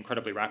advancing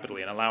incredibly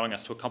rapidly and allowing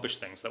us to accomplish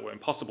things that were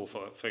impossible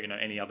for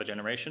any other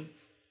generation.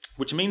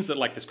 Which means that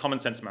like this common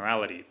sense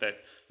morality that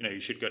you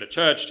should go to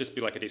church, just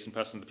be like a decent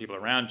person to the people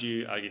around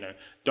you,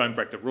 don't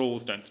break the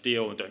rules, don't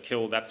steal and don't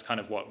kill. That's kind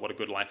of what a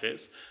good life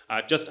is.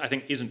 Just I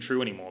think isn't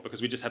true anymore,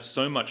 because we just have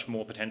so much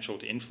more potential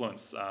to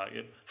influence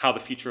how the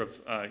future of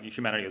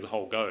humanity as a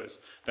whole goes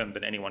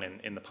than anyone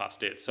in the past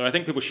did. So I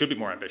think people should be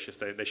more ambitious.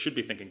 They should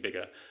be thinking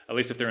bigger, at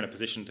least if they're in a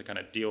position to kind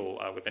of deal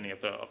with any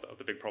of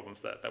the big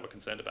problems that we're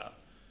concerned about.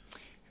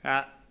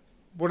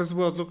 What does the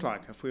world look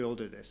like if we all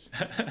do this?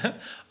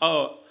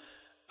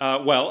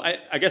 Well,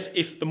 I guess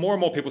if the more and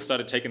more people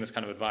started taking this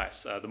kind of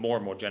advice, the more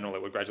and more general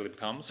it would gradually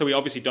become. So we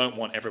obviously don't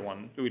want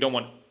everyone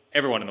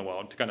in the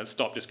world to kind of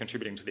stop just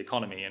contributing to the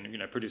economy and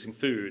producing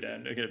food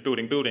and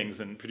building buildings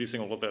and producing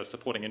all of the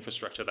supporting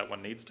infrastructure that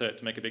one needs to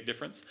make a big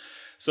difference.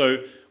 So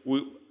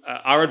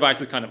our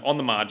advice is kind of on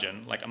the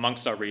margin, like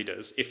amongst our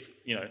readers. If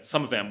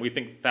some of them, we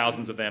think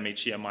thousands of them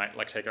each year might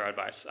like take our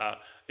advice.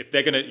 If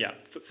they're going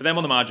to, for them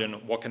on the margin,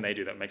 what can they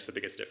do that makes the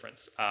biggest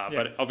difference?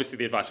 But obviously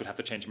the advice would have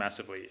to change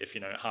massively if,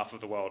 half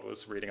of the world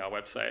was reading our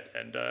website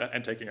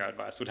and taking our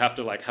advice. We'd have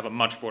to like have a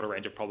much broader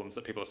range of problems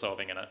that people are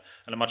solving and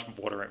a much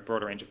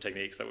broader range of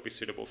techniques that would be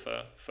suitable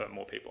for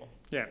more people.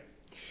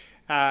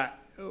 Yeah.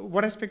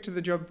 What aspect of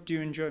the job do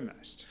you enjoy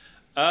most?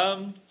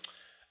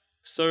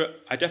 So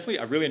I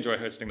really enjoy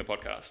hosting the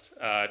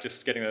podcast,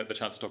 just getting the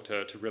chance to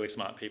talk to really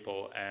smart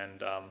people.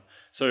 And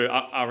so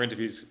our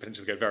interviews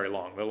potentially go very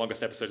long. The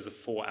longest episode is a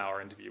 4-hour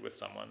interview with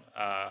someone.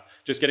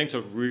 Just getting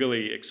to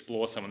really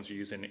explore someone's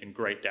views in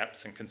great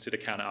depths and consider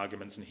counter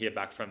arguments and hear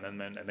back from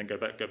them and then go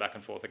back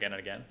and forth again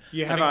and again.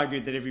 You have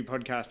argued that every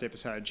podcast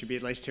episode should be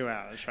at least 2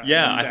 hours, right?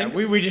 Yeah, and, I think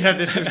we did have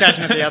this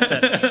discussion at the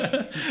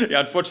outset. Yeah,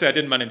 unfortunately I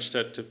didn't manage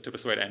to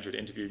persuade Andrew to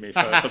interview me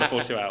for the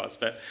full 2 hours.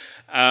 But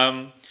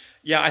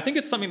yeah, I think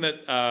it's something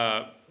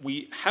that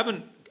we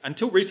haven't,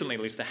 until recently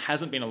at least, there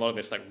hasn't been a lot of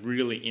this like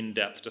really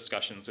in-depth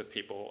discussions with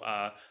people.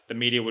 The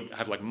media would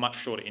have like much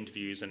shorter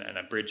interviews and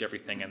abridge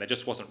everything, and there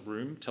just wasn't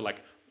room to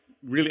like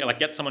really like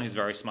get someone who's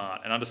very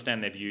smart and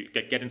understand their view,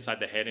 get inside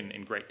their head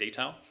in great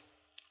detail.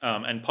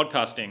 And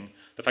podcasting,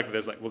 the fact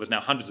that there's now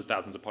hundreds of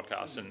thousands of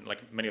podcasts, and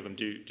like many of them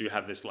do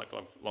have this like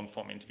long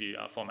form interview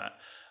format,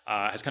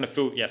 has kind of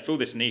filled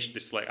this niche,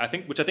 this like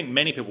which I think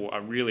many people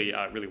are really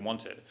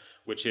wanted,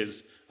 which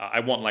is I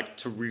want like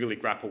to really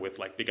grapple with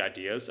like big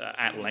ideas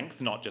at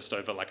length, not just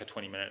over like a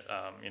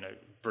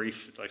 20-minute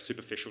brief like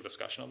superficial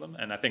discussion of them.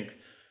 And I think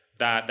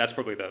that's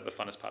probably the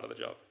funnest part of the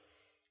job.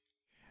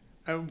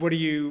 What are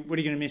you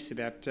going to miss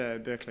about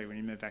Berkeley when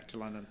you move back to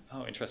London?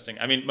 Oh, interesting.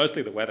 I mean,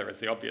 mostly the weather is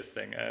the obvious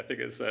thing. I think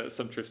there's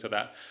some truth to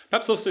that.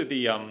 Perhaps also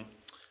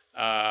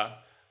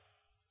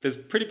there's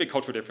pretty big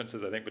cultural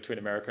differences, I think, between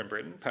America and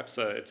Britain. Perhaps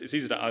it's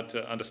easy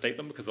to understate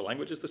them because the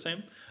language is the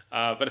same.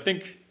 But I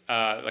think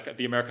like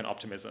the American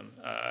optimism,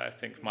 I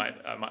think might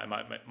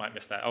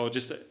miss that. Oh,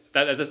 just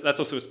that's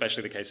also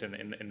especially the case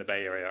in the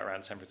Bay Area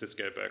around San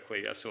Francisco,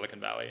 Berkeley,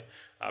 Silicon Valley.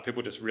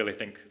 People just really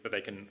think that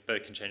they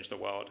can change the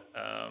world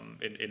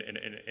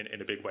in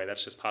a big way.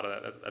 That's just part of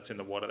that. That's in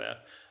the water there.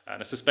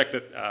 And I suspect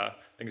that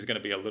things are going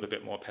to be a little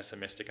bit more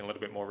pessimistic and a little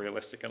bit more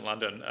realistic in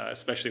London,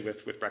 especially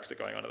with Brexit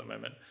going on at the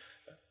moment.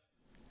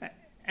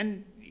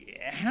 And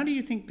how do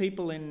you think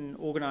people in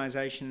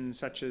organisations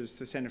such as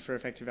the Centre for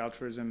Effective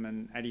Altruism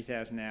and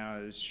 80,000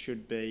 Hours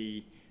should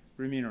be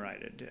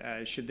remunerated?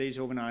 Should these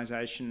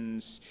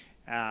organisations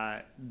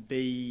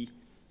be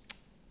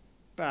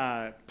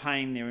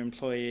paying their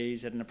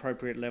employees at an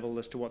appropriate level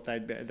as to what they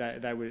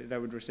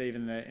would receive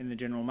in the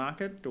general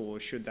market, or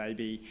should they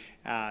be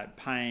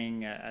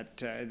paying at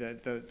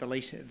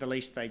the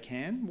least they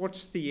can?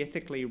 What's the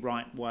ethically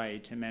right way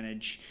to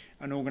manage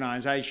an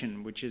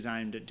organisation which is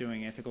aimed at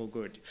doing ethical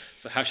good?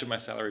 So how should my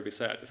salary be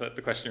set? Is that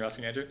the question you're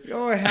asking, Andrew?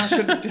 Or how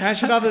should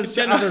others'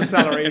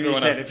 salary be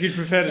set, if you'd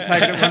prefer to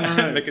take it one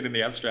removed? Make it in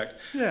the abstract.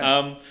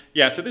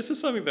 Yeah. So this is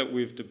something that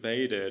we've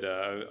debated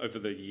over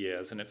the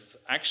years, and it's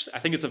actually, I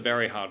think it's a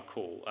very hard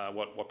call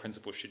what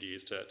principles should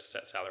use to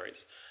set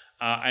salaries.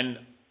 And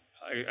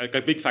a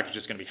big factor is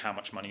just going to be how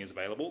much money is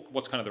available.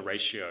 What's kind of the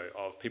ratio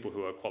of people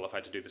who are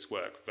qualified to do this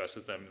work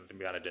versus the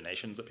amount of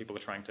donations that people are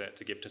trying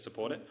to give to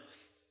support it.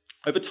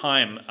 Over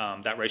time,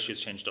 that ratio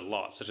has changed a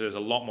lot. So there's a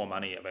lot more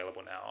money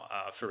available now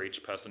for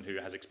each person who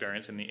has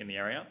experience in the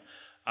area,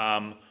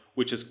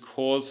 which is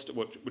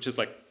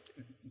like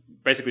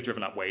basically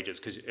driven up wages,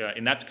 because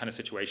in that kind of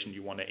situation,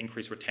 you want to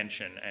increase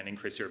retention and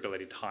increase your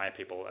ability to hire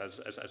people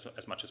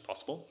as much as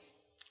possible,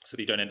 so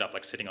that you don't end up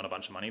like sitting on a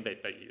bunch of money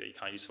that you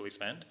can't usefully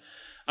spend.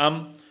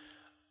 I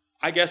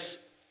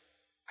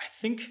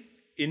think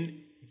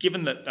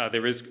given that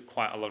there is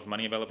quite a lot of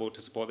money available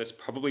to support this,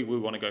 probably we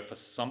want to go for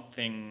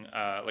something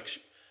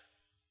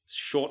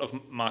short of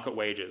market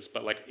wages,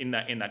 but like in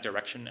that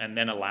direction, and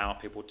then allow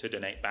people to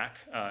donate back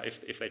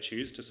if they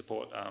choose to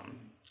support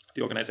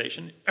the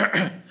organization.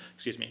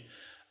 Excuse me.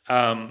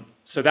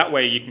 So that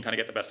way you can kind of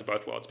get the best of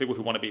both worlds. People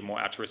who want to be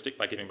more altruistic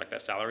by giving back their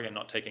salary and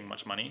not taking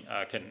much money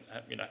can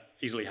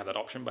easily have that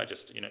option by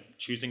just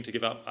choosing to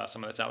give up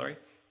some of their salary.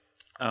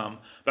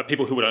 But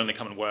people who would only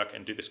come and work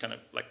and do this kind of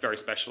like very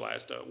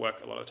specialized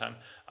work a lot of the time,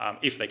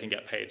 if they can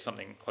get paid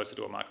something closer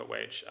to a market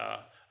wage,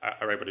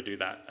 are able to do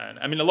that. And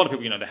I mean, a lot of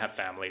people, they have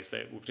families.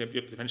 They're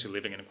potentially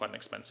living in quite an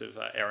expensive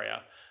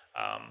area.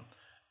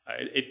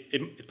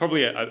 It's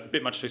probably a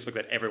bit much to expect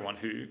that everyone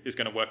who is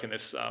going to work in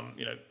this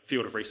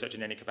field of research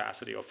in any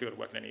capacity or field of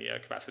work in any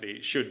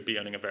capacity should be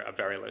earning a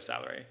very low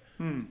salary.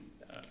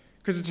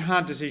 Because it's a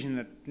hard decision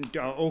that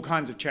all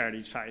kinds of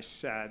charities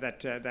face,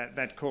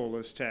 that call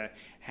as to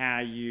how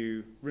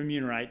you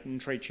remunerate and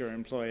treat your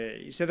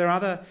employees. So there are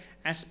other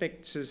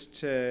aspects as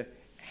to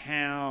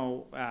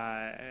how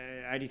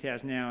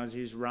 80,000 Hours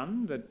is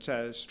run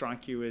that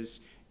strike you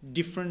as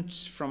different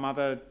from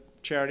other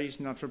charities,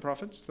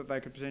 not-for-profits, that they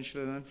could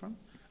potentially learn from?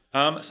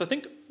 So I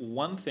think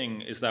one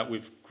thing is that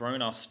we've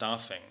grown our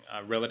staffing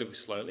relatively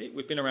slowly.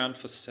 We've been around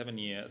for 7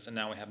 years, and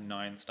now we have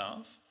 9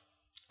 staff.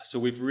 So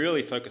we've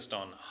really focused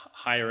on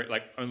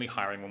only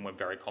hiring when we're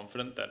very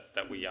confident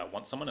that we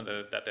want someone and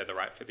that they're the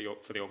right for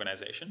the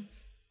organization.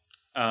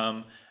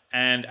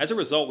 And as a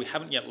result, we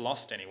haven't yet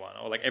lost anyone,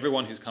 or like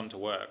everyone who's come to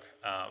work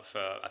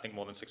for I think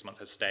more than 6 months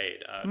has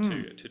stayed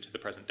to the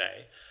present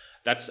day.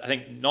 That's, I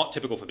think, not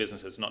typical for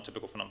businesses, not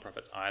typical for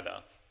nonprofits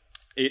either.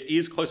 It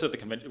is closer to the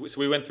convention. So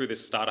we went through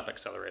this startup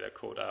accelerator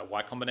called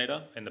Y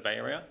Combinator in the Bay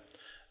Area,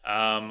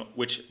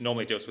 which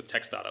normally deals with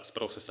tech startups,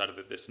 but also started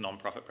this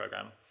nonprofit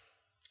program.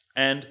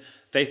 And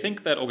they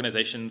think that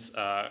organizations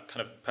are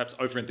kind of perhaps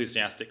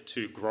over-enthusiastic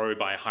to grow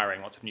by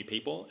hiring lots of new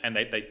people, and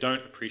they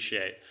don't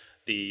appreciate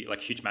the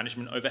huge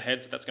management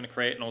overheads that's going to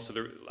create, and also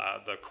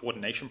the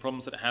coordination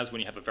problems that it has when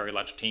you have a very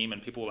large team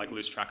and people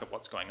lose track of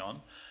what's going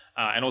on.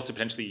 And also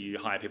potentially you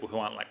hire people who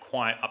aren't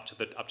quite up to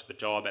the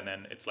job, and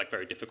then it's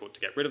very difficult to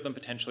get rid of them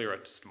potentially, or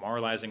it's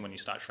demoralizing when you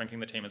start shrinking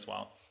the team as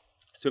well.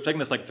 So we've taken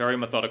this very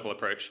methodical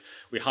approach.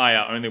 We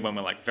hire only when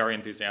we're very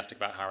enthusiastic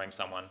about hiring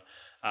someone.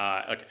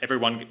 Like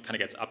everyone kind of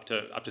gets up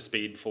to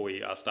speed before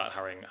we start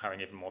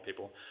hiring even more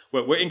people.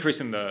 We're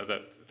increasing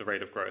the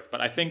rate of growth,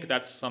 but I think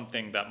that's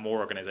something that more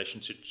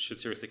organizations should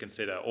seriously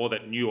consider, or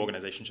that new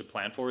organizations should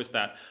plan for, is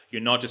that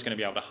you're not just going to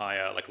be able to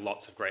hire like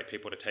lots of great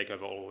people to take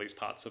over all these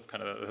parts of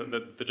kind of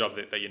the job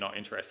that you're not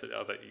interested in,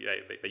 or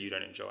that you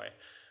don't enjoy,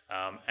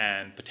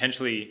 and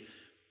potentially,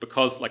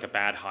 because like a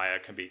bad hire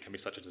can be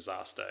such a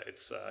disaster,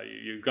 it's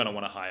you're going to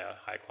want to hire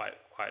quite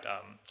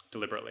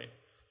deliberately.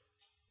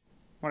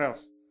 What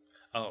else?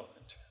 Oh,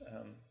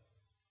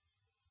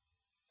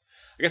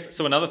 I guess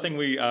so. Another thing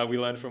we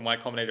learned from Y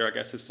Combinator, I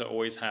guess, is to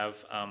always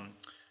have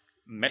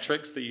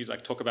metrics that you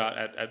like talk about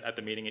at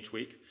the meeting each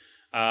week.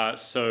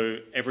 So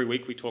every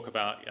week we talk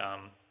about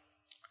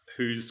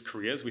whose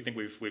careers we think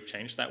we've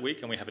changed that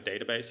week, and we have a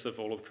database of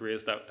all of the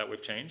careers that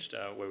we've changed,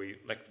 where we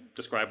like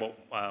describe what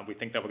we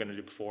think they were going to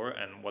do before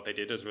and what they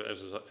did as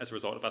a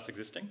result of us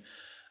existing.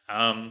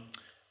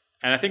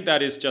 And I think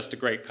that is just a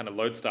great kind of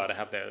lodestar to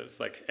have there. It's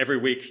like every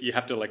week you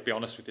have to like be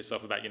honest with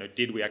yourself about,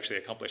 did we actually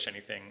accomplish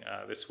anything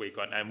this week,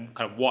 and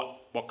kind of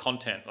what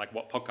content, like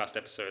what podcast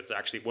episodes are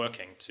actually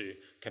working to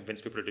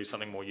convince people to do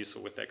something more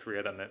useful with their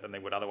career than they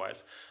would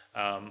otherwise.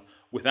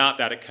 Without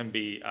that, it can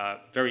be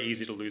very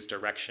easy to lose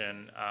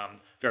direction,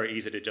 very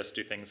easy to just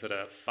do things that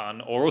are fun,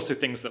 or also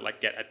things that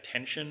like get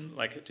attention.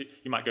 Like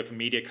you might go for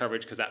media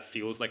coverage because that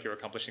feels like you're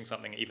accomplishing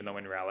something, even though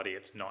in reality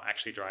it's not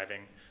actually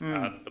driving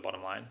the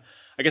bottom line.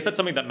 I guess that's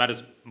something that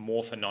matters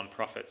more for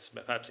non-profits,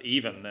 perhaps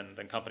even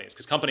than companies,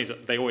 because companies,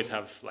 they always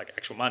have like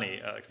actual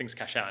money, things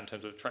cash out in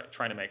terms of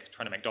trying to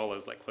make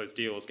dollars, like close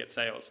deals, get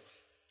sales.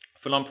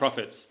 For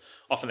non-profits,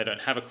 often they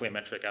don't have a clear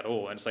metric at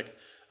all, and it's like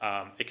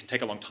it can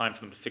take a long time for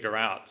them to figure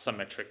out some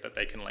metric that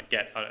they can like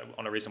get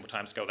on a reasonable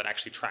time scale that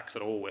actually tracks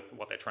at all with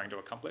what they're trying to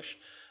accomplish.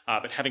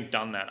 But having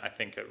done that, I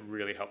think it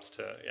really helps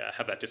to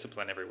have that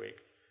discipline every week.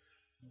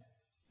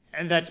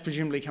 And that's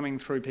presumably coming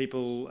through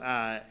people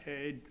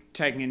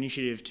taking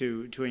initiative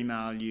to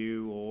email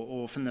you,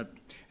 or from the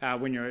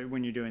when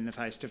you're doing the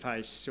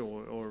face-to-face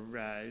or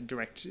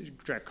direct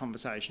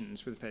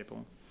conversations with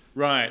people.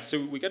 Right.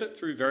 So we get it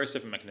through various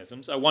different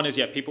mechanisms. One is,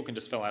 people can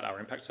just fill out our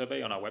impact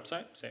survey on our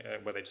website,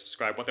 where they just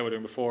describe what they were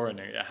doing before and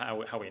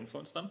how we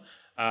influenced them.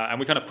 And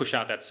we kind of push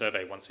out that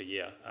survey once a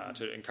year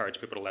to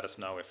encourage people to let us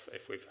know if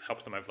we've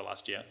helped them over the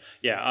last year.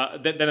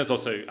 Then there's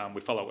also,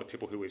 we follow up with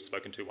people who we've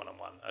spoken to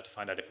one-on-one to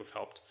find out if we've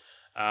helped.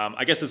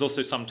 I guess there's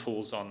also some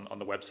tools on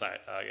the website.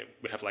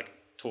 We have like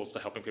tools for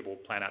helping people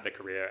plan out their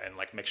career and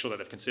like make sure that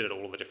they've considered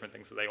all of the different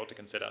things that they ought to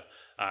consider.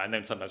 And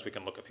then sometimes we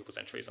can look at people's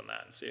entries on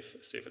that and see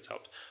if it's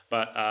helped.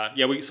 But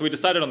we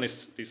decided on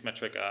this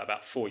metric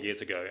about 4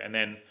 years ago, and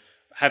then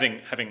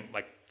having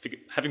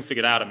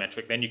figured out a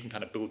metric, then you can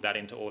kind of build that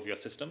into all of your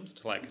systems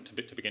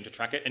to begin to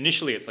track it.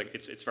 Initially,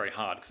 it's very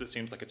hard because it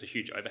seems like it's a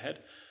huge overhead.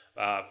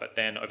 But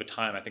then over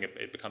time, I think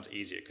it becomes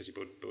easier because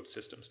you build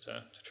systems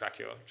to track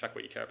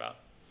what you care about.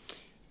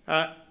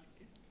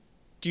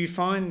 Do you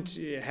find,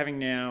 having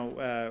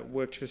now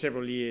worked for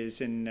several years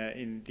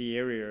in the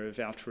area of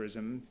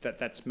altruism,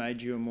 that's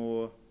made you a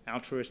more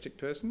altruistic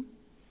person?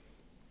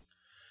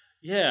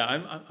 Yeah,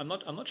 I'm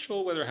not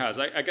sure whether it has.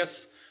 I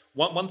guess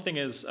one thing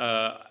is,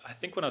 I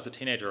think when I was a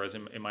teenager, I was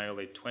in my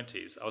early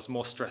 20s, I was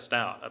more stressed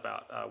out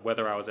about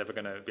whether I was ever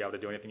going to be able to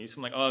do anything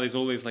useful. I'm like, there's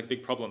all these like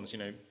big problems,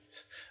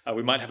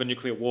 we might have a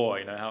nuclear war,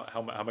 how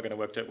am I going to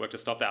work to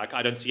stop that?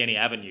 I don't see any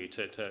avenue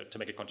to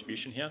make a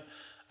contribution here.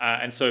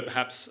 And so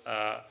perhaps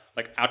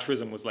like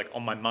altruism was like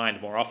on my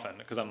mind more often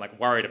because I'm like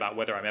worried about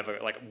whether I'm ever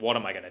like, what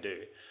am I going to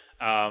do?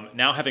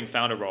 Now having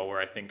found a role where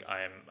I think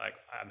I'm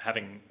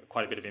having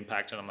quite a bit of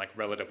impact and I'm like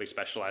relatively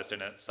specialized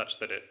in it, such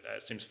that it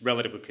seems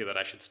relatively clear that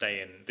I should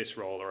stay in this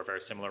role or a very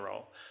similar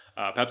role.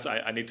 Perhaps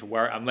I need to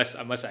worry. I'm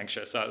less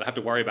anxious. I have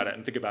to worry about it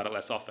and think about it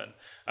less often,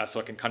 so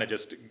I can kind of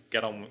just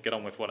get on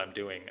with what I'm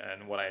doing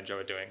and what I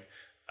enjoy doing.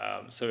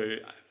 I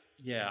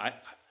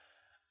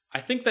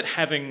think that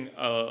having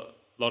a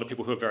lot of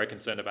people who are very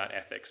concerned about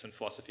ethics and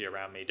philosophy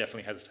around me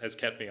definitely has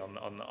kept me on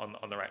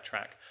the right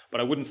track. But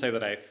I wouldn't say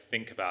that I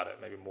think about it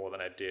maybe more than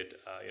I did,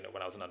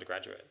 when I was an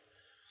undergraduate.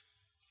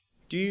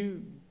 Do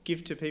you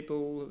give to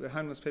people, the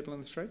homeless people on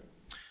the street?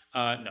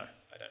 No, I don't.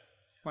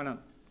 Why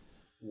not?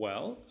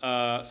 Well,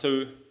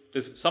 so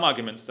there's some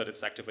arguments that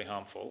it's actively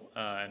harmful,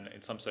 and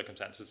in some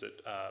circumstances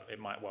it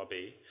might well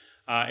be.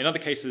 In other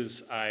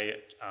cases, I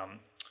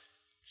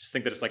just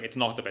think that it's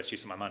not the best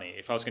use of my money.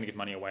 If I was going to give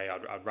money away,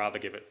 I'd rather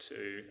give it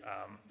to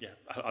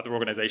other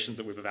organizations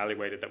that we've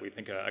evaluated that we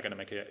think are going to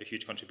make a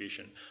huge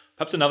contribution.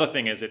 Perhaps another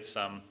thing is it's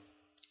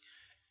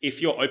if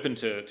you're open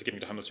to giving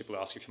to homeless people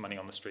who ask you for money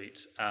on the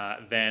street,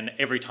 then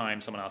every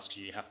time someone asks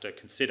you, you have to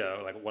consider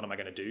like, what am I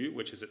going to do,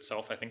 which is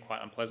itself, I think,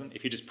 quite unpleasant.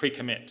 If you just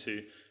pre-commit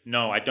to,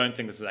 no, I don't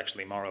think this is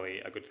actually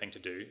morally a good thing to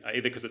do,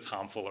 either because it's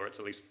harmful or it's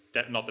at least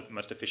not the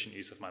most efficient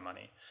use of my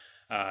money.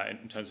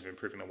 In terms of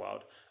improving the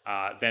world,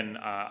 then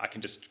I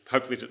can just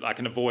hopefully I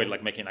can avoid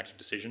like making an active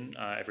decision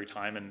every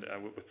time, and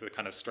with the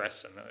kind of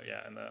stress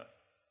and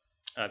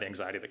the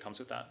anxiety that comes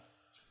with that.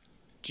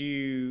 Do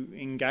you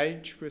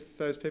engage with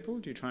those people?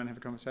 Do you try and have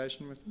a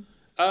conversation with them?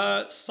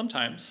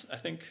 Sometimes I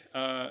think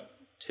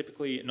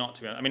typically not,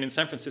 to be honest. I mean, in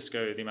San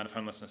Francisco, the amount of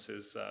homelessness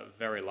is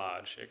very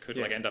large. It could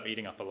end up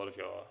eating up a lot of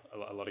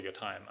your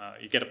time.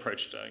 You get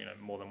approached,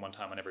 more than one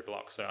time on every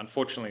block. So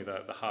unfortunately,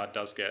 the heart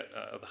does get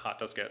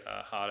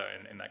harder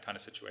in that kind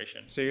of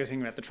situation. So you're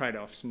thinking about the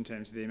trade-offs in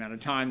terms of the amount of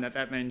time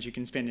that means you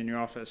can spend in your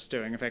office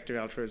doing effective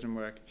altruism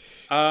work.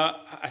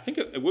 I think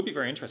it would be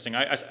very interesting.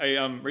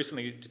 I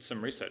recently did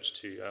some research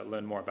to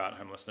learn more about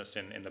homelessness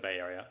in the Bay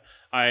Area.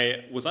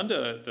 I was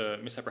under the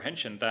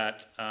misapprehension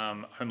that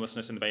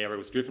homelessness in the Bay Area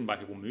was driven by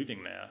people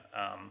moving there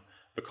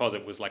because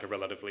it was like a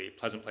relatively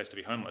pleasant place to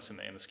be homeless in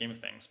the scheme of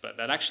things. But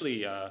that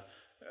actually,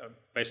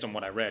 based on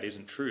what I read,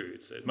 isn't true.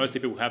 It's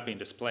mostly people who have been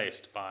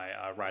displaced by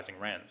rising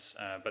rents,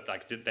 but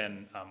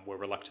were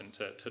reluctant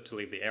to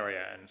leave the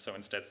area, and so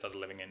instead started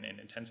living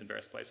in tents in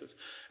various places.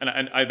 And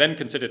I then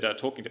considered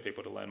talking to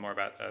people to learn more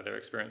about their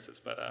experiences,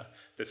 but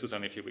this was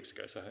only a few weeks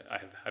ago, so I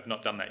have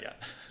not done that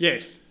yet.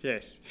 Yes.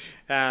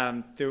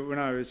 When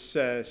I was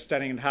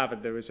studying at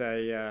Harvard, there was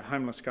a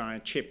homeless guy,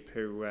 Chip,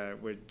 who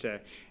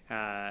would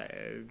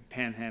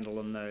panhandle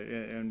on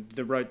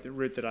the route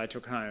that I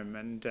took home,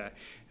 and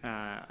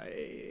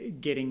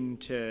getting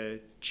to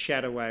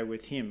chat away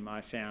with him, I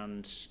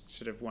found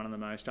sort of one of the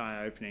most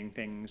eye-opening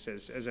things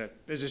as a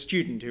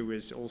student who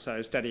was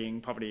also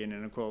studying poverty and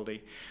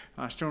inequality.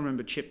 I still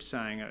remember Chip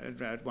saying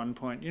at one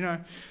point,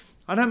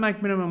 I don't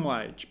make minimum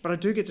wage, but I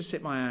do get to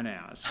set my own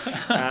hours.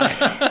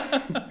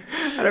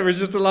 And it was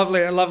just a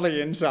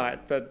lovely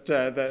insight that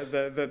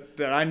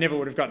I never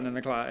would have gotten in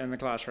the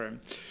classroom.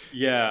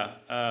 Yeah.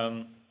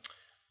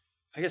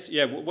 I guess,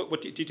 yeah.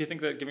 What do you think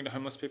that giving to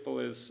homeless people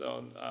is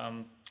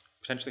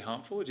potentially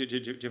harmful? Do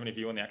you have any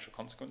view on the actual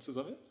consequences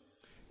of it?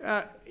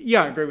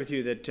 Yeah, I agree with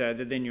you that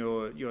then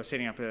you're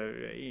setting up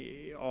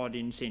odd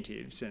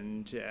incentives,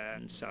 and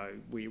so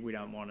we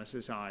don't want a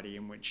society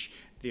in which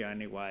the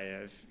only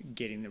way of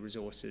getting the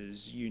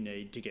resources you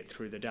need to get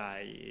through the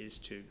day is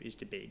to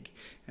beg.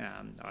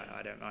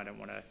 I don't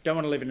want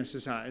to live in a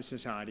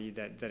society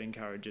that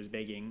encourages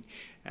begging.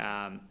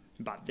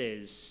 But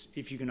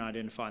if you can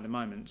identify the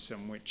moments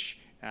in which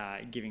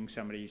giving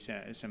somebody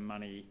some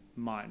money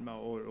might,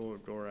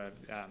 or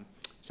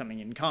something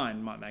in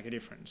kind might make a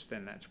difference,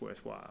 then that's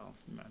worthwhile.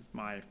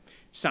 My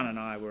son and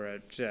I were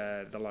at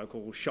the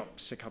local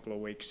shops a couple of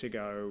weeks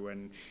ago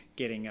and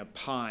getting a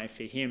pie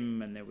for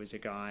him, and there was a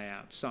guy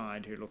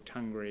outside who looked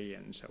hungry,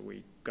 and so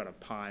we got a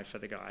pie for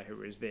the guy who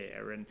was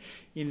there. And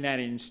in that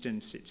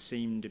instance, it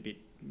seemed a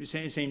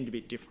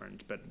bit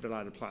different, but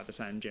I'd apply the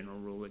same general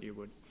rule that you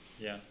would.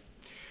 Yeah.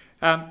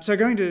 So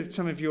going to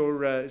some of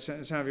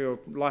your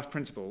life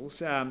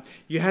principles,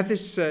 you have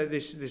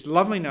this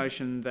lovely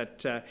notion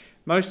that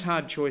most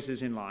hard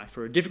choices in life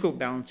are a difficult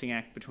balancing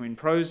act between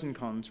pros and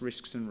cons,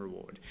 risks and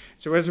reward.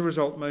 So as a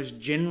result, most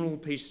general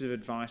pieces of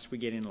advice we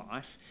get in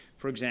life,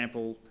 for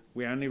example,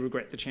 we only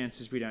regret the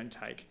chances we don't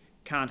take,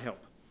 can't help.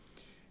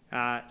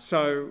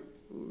 So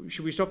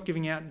should we stop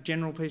giving out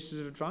general pieces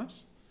of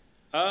advice?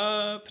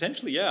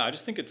 Potentially, yeah. I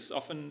just think it's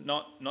often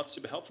not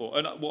super helpful.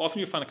 And often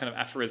you find the kind of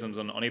aphorisms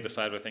on either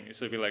side of a thing.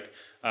 So it'd be like,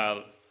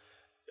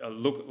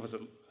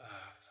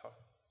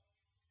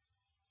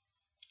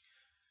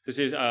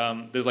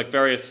 there's like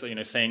various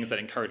sayings that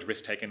encourage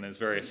risk taking. There's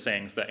various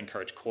sayings that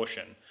encourage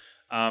caution.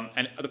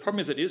 And the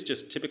problem is it is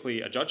just typically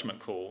a judgment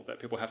call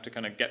that people have to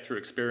kind of get through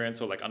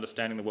experience or like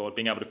understanding the world,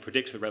 being able to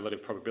predict the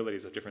relative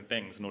probabilities of different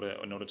things in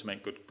order to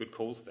make good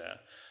calls there.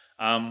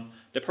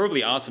 There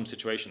probably are some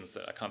situations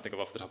that I can't think of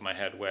off the top of my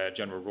head where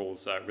general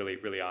rules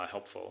really are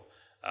helpful.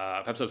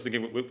 Perhaps I was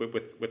thinking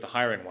with the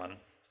hiring one,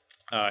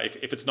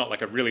 if it's not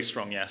like a really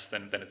strong yes,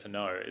 then it's a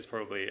no, is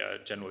probably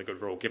a generally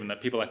good rule, given that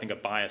people I think are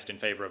biased in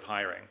favor of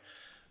hiring.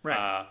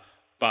 Right.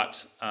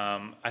 But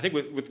I think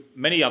with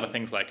many other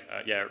things like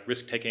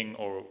risk taking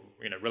or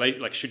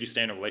like should you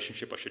stay in a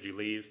relationship or should you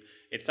leave,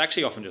 it's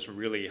actually often just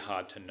really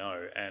hard to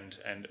know,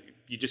 and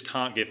you just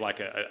can't give like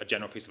a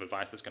general piece of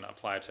advice that's going to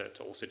apply to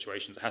all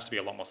situations. It has to be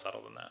a lot more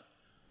subtle than that.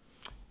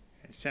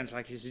 It sounds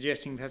like you're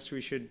suggesting perhaps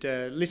we should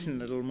listen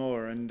a little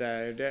more and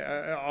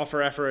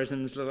offer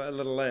aphorisms a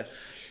little less.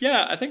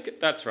 Yeah, I think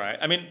that's right.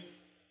 I mean,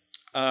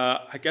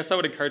 I guess I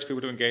would encourage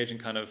people to engage in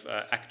kind of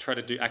try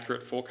to do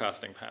accurate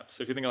forecasting, perhaps.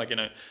 So if you think like,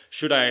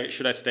 should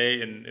I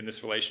stay in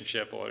this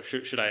relationship or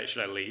should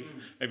I leave?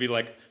 Maybe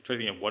like try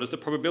to think, what is the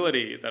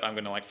probability that I'm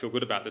going to like feel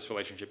good about this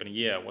relationship in a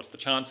year? What's the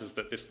chances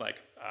that this like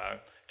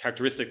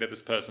characteristic that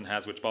this person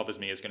has which bothers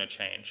me is going to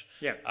change?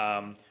 Yeah.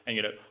 And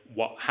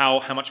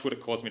how much would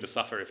it cause me to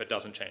suffer if it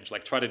doesn't change?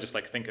 Like try to just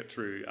like think it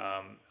through,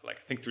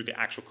 think through the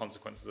actual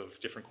consequences of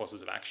different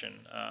courses of action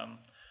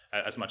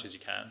as much as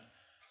you can.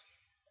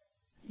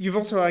 You've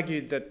also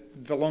argued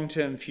that the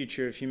long-term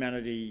future of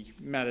humanity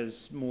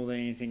matters more than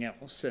anything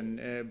else,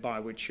 and by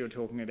which you're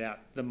talking about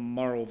the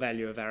moral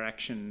value of our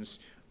actions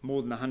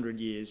more than 100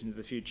 years into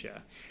the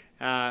future.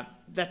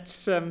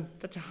 That's a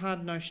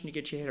hard notion to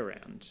get your head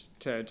around,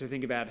 to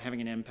think about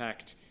having an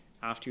impact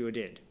after you're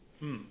dead.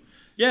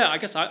 Yeah, I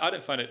guess I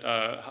don't find it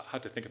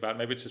hard to think about.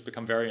 Maybe it's just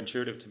become very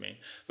intuitive to me.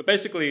 But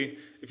basically,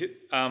 if you,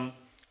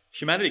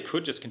 humanity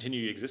could just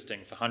continue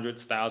existing for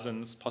hundreds,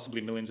 thousands,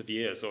 possibly millions of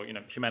years, or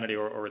humanity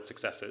or its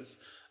successors.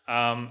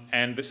 So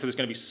there's going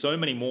to be so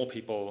many more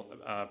people,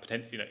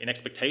 in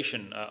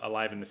expectation,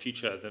 alive in the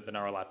future than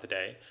are alive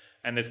today.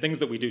 And there's things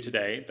that we do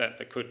today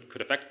that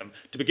could affect them.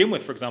 To begin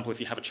with, for example, if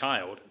you have a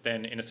child,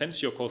 then in a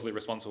sense you're causally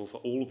responsible for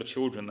all the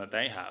children that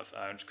they have,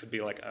 which could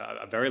be like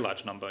a very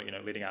large number,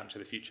 leading out into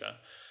the future.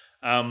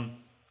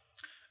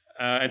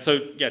 And so,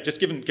 just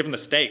given the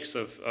stakes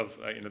of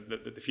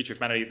the future of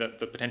humanity,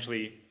 the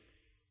potentially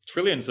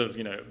trillions of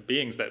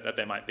beings that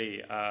there might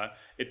be,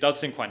 it does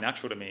seem quite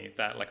natural to me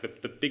that like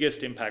the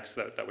biggest impacts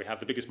that we have,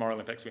 the biggest moral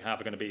impacts we have,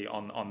 are going to be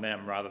on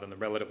them rather than the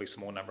relatively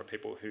small number of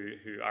people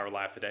who are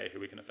alive today who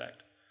we can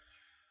affect.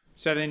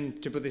 So then,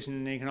 to put this in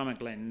an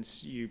economic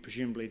lens, you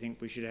presumably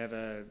think we should have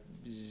a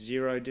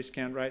zero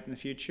discount rate in the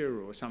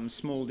future, or some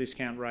small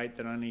discount rate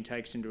that only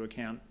takes into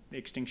account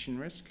extinction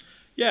risk?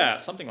 Yeah,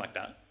 something like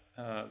that.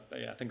 I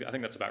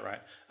think that's about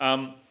right.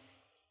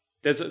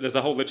 There's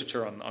a whole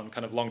literature on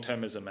kind of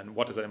long-termism and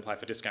what does that imply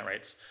for discount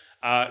rates.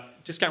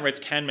 Discount rates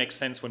can make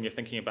sense when you're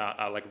thinking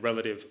about like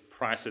relative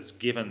prices,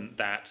 given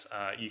that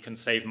you can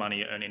save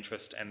money, earn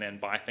interest, and then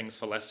buy things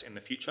for less in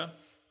the future.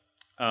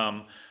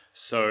 It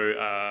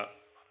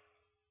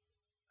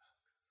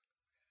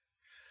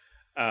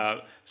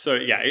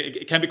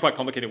can be quite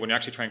complicated when you're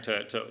actually trying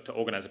to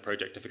organize a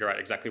project to figure out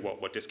exactly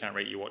what discount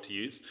rate you ought to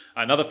use.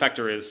 Another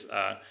factor is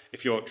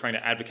if you're trying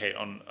to advocate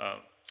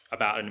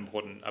about an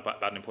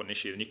important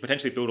issue, then you can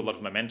potentially build a lot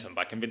of momentum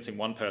by convincing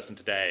one person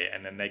today,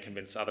 and then they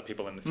convince other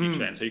people in the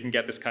future. And so you can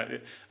get this kind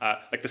of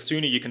like the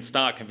sooner you can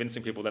start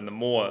convincing people, then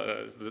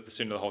the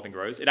sooner the whole thing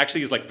grows. It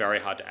actually is like very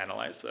hard to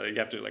analyze. So you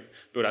have to like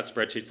build out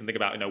spreadsheets and think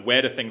about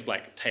where do things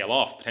like tail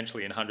off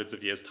potentially in hundreds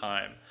of years'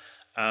 time.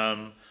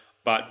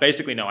 But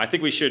basically, no, I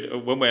think we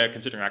should, when we're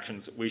considering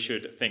actions, we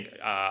should think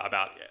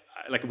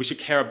we should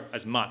care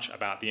as much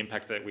about the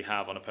impact that we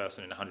have on a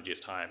person in 100 years'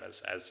 time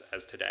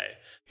as today.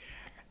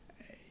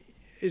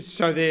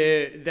 So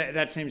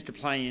that seems to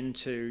play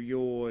into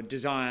your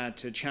desire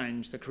to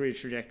change the career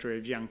trajectory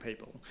of young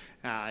people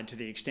to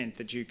the extent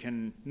that you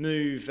can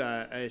move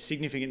a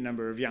significant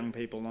number of young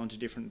people onto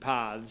different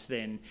paths.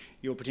 Then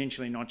you're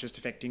potentially not just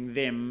affecting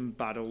them,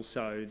 but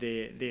also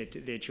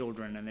their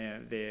children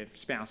and their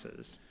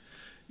spouses.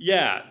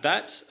 Yeah,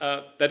 that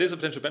is a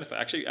potential benefit.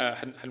 Actually,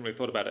 hadn't really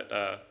thought about it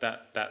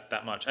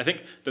that much. I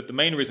think that the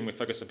main reason we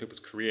focus on people's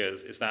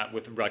careers is that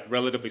with like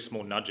relatively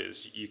small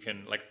nudges, you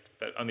can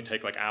that only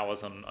take like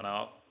hours on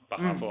our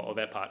behalf or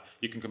their part,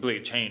 you can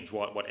completely change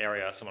what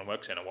area someone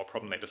works in or what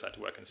problem they decide to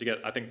work in. So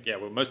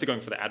we're mostly going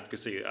for the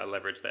advocacy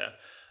leverage there.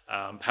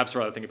 Perhaps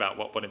rather think about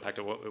what impact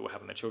it will have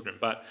on their children.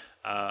 But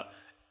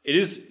it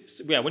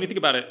is when you think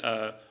about it.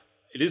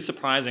 It is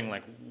surprising,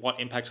 like what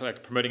impact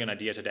like promoting an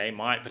idea today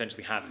might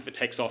potentially have if it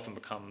takes off and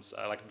becomes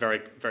like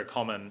very, very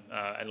common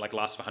and like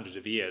lasts for hundreds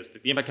of years.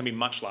 The impact can be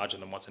much larger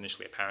than what's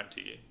initially apparent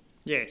to you.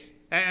 Yes,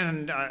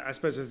 and I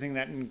suppose I think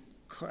that in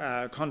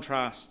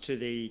contrast to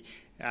the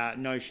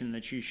notion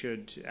that you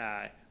should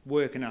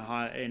work in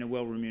a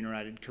well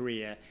remunerated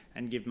career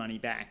and give money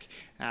back,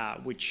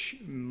 which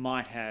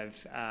might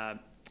have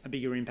a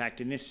bigger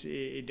impact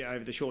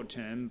over the short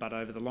term, but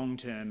over the long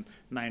term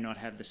may not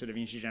have the sort of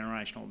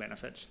intergenerational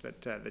benefits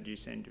that you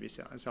seem to be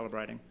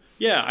celebrating.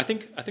 Yeah, I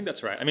think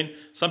that's right. I mean,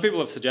 some people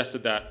have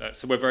suggested that.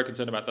 So we're very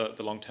concerned about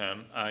the long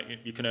term.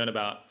 You can earn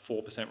about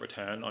 4%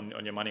 return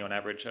on your money on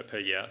average per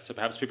year. So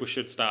perhaps people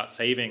should start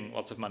saving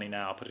lots of money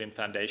now, put it in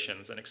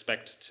foundations, and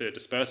expect to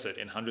disperse it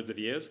in hundreds of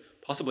years,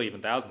 possibly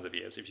even thousands of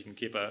years, if you can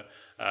keep a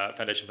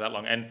foundation for that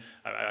long. And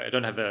I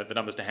don't have the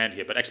numbers to hand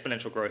here, but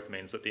exponential growth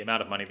means that the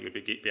amount of money that you'd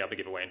be able to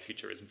give away in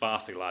future is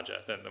vastly larger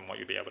than what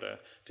you'd be able to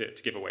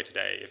give away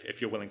today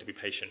if you're willing to be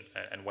patient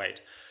and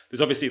wait.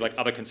 There's obviously like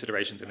other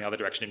considerations in the other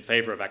direction in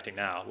favor of acting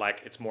now,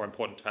 like it's more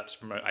important to perhaps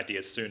promote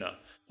ideas sooner.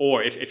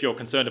 Or if you're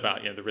concerned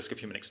about the risk of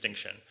human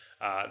extinction,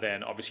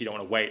 then obviously you don't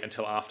want to wait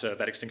until after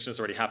that extinction has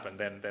already happened.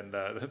 Then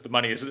the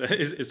money is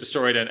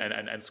destroyed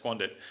and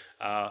squandered.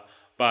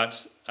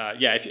 But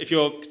if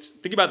you're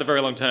thinking about the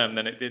very long term,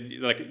 then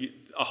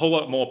a whole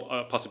lot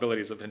more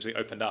possibilities have potentially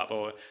opened up.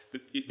 Or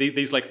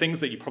these like things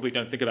that you probably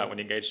don't think about when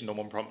you engage in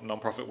normal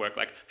non-profit work,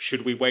 like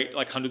should we wait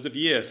like hundreds of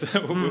years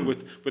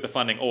with the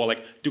funding, or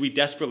like do we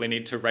desperately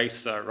need to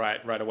race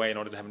right away in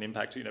order to have an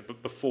impact?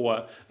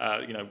 Before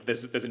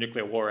there's a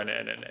nuclear war and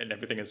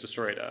everything is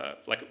destroyed.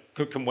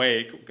 Can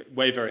weigh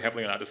very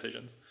heavily on our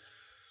decisions.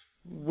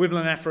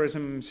 Wiblin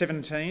aphorism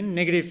 17,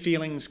 negative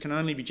feelings can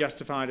only be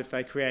justified if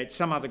they create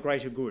some other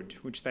greater good,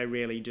 which they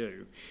rarely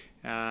do.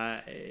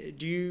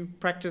 Do you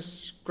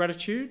practice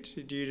gratitude?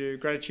 Do you do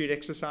gratitude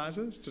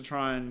exercises to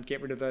try and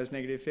get rid of those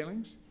negative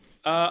feelings?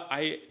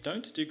 I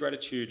don't do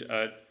gratitude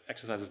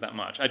exercises that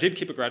much. I did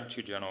keep a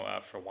gratitude journal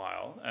for a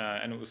while,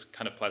 and it was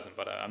kind of pleasant,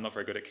 but I'm not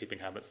very good at keeping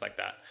habits like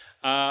that.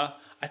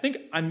 I think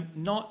I'm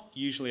not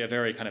usually a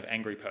very kind of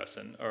angry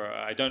person, or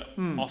I don't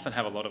often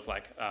have a lot of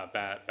like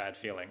bad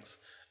feelings.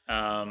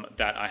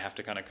 That I have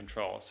to kind of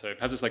control. So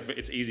perhaps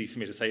it's easy for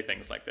me to say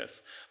things like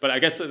this. But I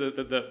guess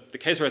the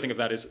case where I think of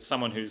that is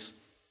someone who's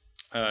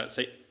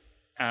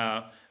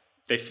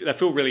they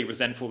feel really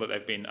resentful that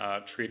they've been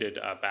treated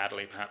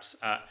badly, perhaps,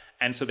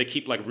 and so they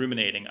keep like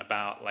ruminating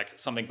about like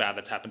something bad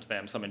that's happened to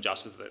them, some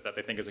injustice that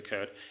they think has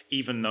occurred,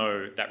 even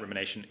though that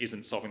rumination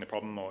isn't solving the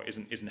problem or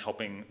isn't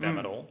helping them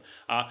at all.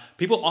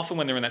 People often,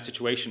 when they're in that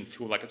situation,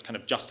 feel like it's kind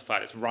of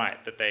justified, it's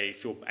right that they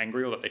feel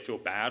angry or that they feel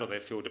bad or they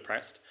feel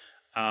depressed.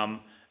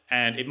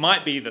 And it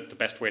might be that the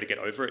best way to get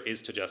over it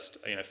is to just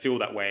feel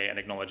that way and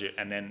acknowledge it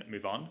and then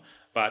move on.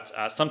 But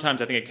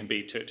sometimes I think it can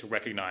be to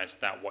recognize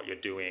that what you're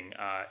doing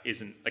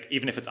isn't, like,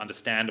 even if it's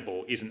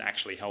understandable, isn't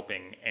actually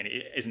helping, and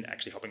it isn't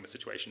actually helping the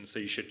situation. So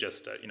you should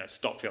just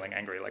stop feeling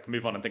angry, like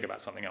move on and think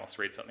about something else,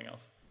 read something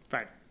else.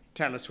 Right.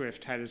 Taylor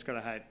Swift, haters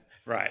gotta hate.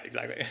 Right,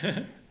 exactly.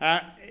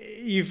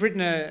 You've written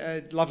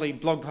a lovely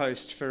blog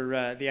post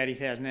for the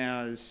 80,000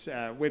 Hours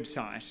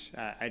website,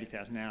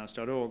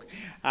 80,000hours.org,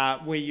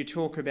 where you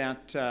talk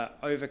about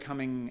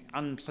overcoming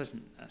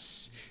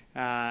unpleasantness.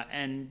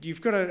 And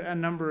you've got a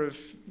number of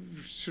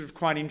sort of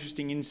quite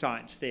interesting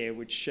insights there,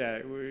 which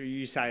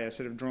you say are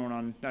sort of drawn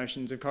on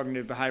notions of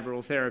cognitive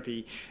behavioural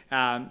therapy.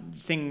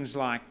 Things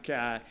like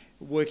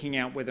working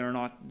out whether or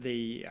not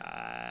the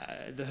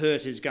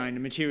hurt is going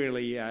to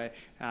materially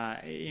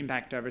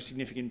impact over a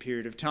significant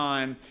period of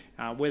time,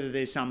 whether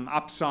there's some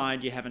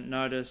upside you haven't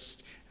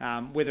noticed,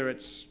 whether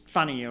it's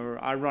funny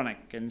or ironic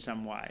in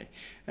some way.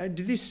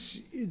 Did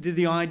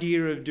the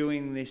idea of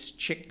doing this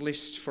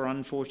checklist for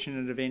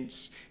unfortunate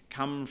events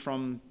come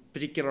from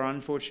particular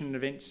unfortunate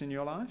events in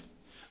your life?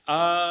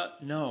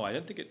 No, I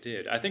don't think it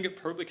did. I think it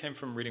probably came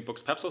from reading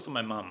books. Perhaps also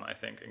my mum, I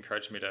think,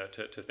 encouraged me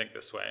to think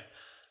this way.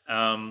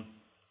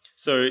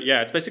 So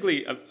yeah, it's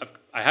basically,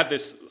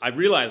 I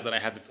realized that I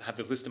have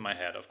this list in my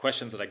head of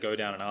questions that I go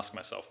down and ask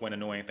myself when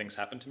annoying things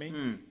happen to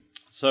me.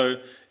 So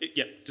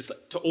just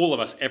to all of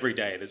us every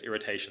day, there's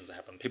irritations that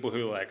happen. People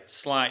who like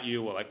slight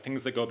you, or like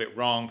things that go a bit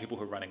wrong, people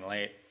who are running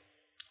late.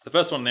 The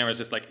first one there is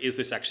just like, is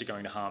this actually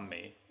going to harm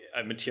me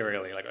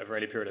materially, like over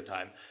any period of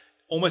time?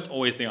 Almost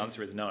always the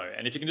answer is no.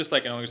 And if you can just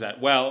like acknowledge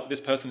that, well, this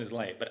person is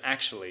late, but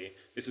actually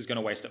this is going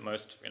to waste at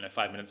most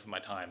 5 minutes of my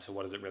time. So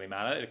what does it really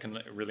matter? It can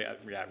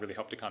really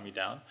help to calm you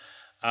down.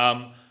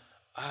 I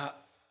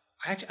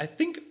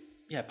think,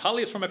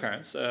 partly it's from my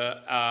parents.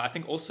 I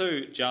think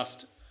also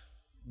just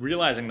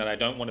realizing that I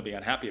don't want to be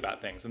unhappy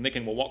about things and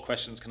thinking, well, what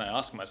questions can I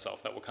ask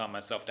myself that will calm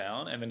myself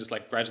down? And then just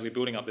like gradually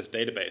building up this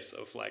database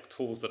of like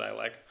tools that I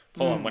like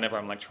pull on whenever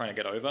I'm like trying to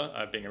get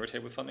over being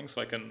irritated with something, so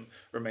I can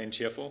remain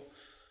cheerful.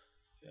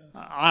 Yeah.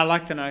 I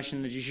like the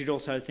notion that you should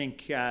also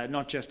think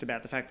not just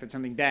about the fact that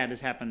something bad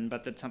has happened,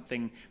 but that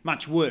something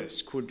much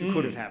worse could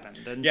have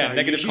happened. And so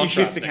negative you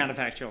contrasting. Shift the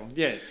counterfactual.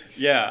 Yes.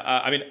 Yeah,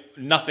 I mean,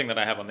 nothing that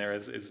I have on there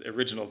is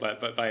original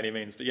by any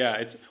means. But yeah,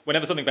 it's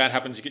whenever something bad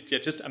happens, you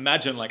could just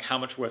imagine like how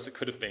much worse it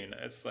could have been.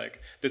 It's like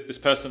this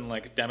person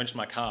like damaged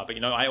my car, but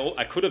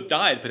I could have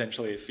died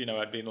potentially if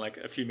I'd been like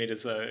a few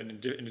meters in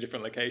a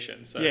different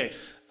location. So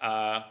yes.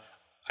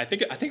 I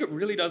think it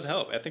really does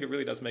help. I think it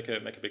really does make a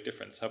big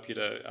difference. Help you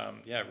to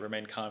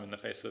remain calm in the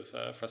face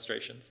of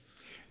frustrations.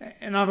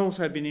 And I've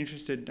also been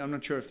interested. I'm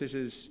not sure if this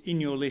is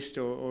in your list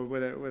or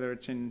whether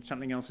it's in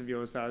something else of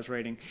yours that I was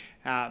reading.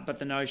 But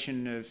the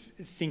notion of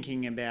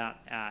thinking about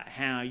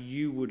how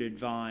you would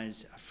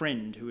advise a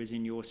friend who is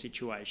in your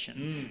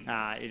situation,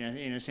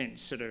 in a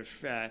sense, sort of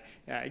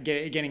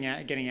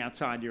getting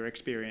outside your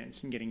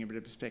experience and getting a bit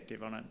of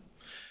perspective on it.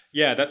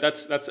 Yeah,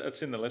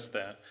 that's in the list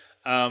there.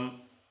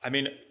 I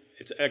mean,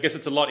 I guess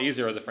it's a lot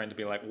easier as a friend to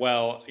be like,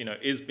 well,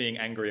 is being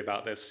angry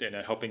about this,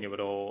 helping you at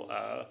all?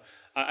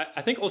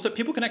 I think also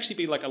people can actually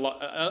be like a lot.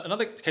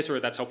 Another case where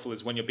that's helpful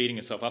is when you're beating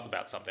yourself up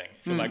about something.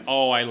 If you're like,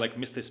 oh, I like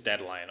missed this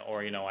deadline,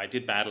 or I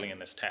did badly in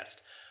this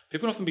test.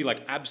 People can often be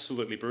like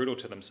absolutely brutal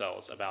to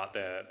themselves about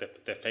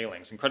their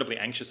failings, incredibly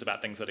anxious about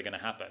things that are going to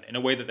happen in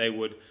a way that they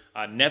would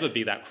never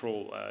be that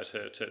cruel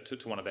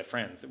to one of their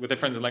friends. With their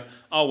friends are like,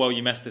 oh, well,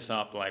 you messed this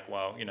up. Like,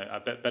 well, I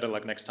better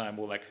like next time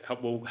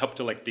we'll help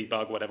to like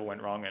debug whatever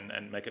went wrong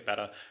and make it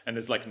better. And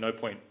there's like no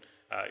point.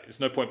 There's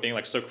no point being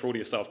like so cruel to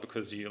yourself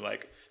because you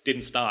like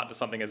didn't start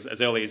something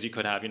as early as you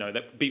could have.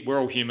 We're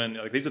all human.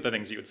 Like these are the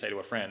things you would say to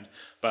a friend.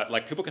 But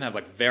like people can have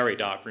like very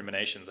dark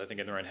ruminations, I think,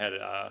 in their own head,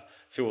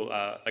 feel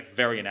like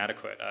very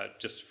inadequate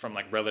just from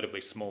like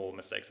relatively small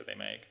mistakes that they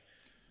make.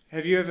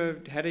 Have you ever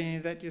had any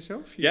of that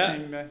yourself?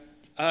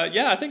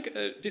 I think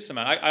a decent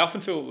amount. I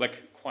often feel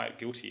like quite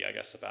guilty, I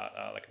guess, about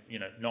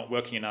not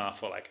working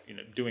enough or like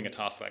doing a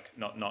task like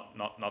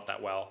not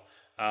that well.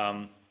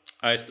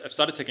 I've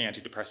started taking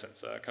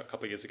antidepressants a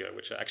couple of years ago,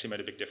 which actually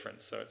made a big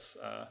difference. So it's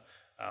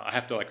I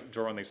have to like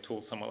draw on these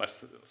tools somewhat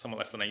less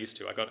than I used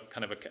to. I got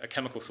kind of a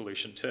chemical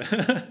solution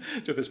to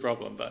to this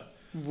problem. But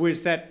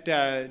was that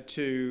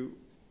to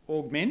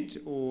augment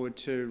or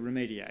to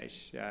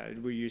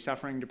remediate? Were you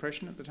suffering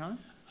depression at the time?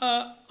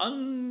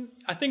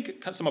 I think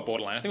kind of somewhat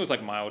borderline. I think it was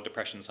like mild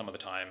depression some of the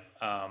time.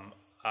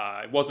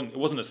 It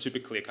wasn't a super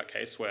clear-cut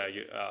case where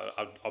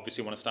I'd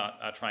obviously want to start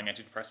trying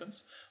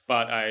antidepressants,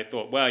 but I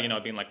thought, well,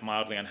 I've been like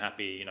mildly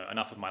unhappy,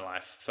 enough of my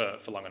life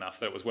for long enough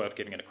that it was worth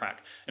giving it a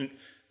crack. And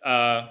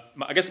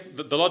I guess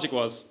the logic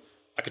was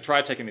I could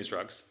try taking these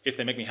drugs. If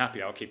they make me happy,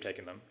 I'll keep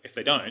taking them. If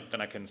they don't, then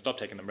I can stop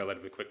taking them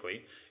relatively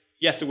quickly.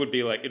 Yes, it'll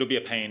be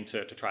a pain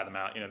to try them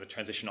out, the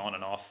transition on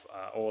and off,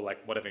 or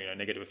like whatever,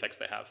 negative effects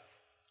they have.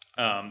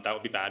 That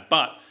would be bad.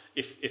 But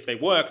if they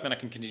work, then I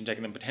can continue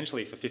taking them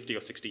potentially for 50 or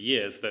 60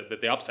 years.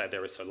 The upside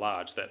there is so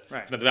large that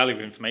the value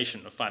of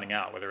information, of finding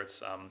out whether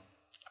it's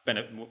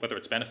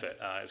benefit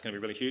is going to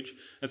be really huge.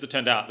 As it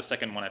turned out, the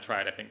second one I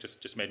tried, I think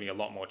just made me a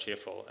lot more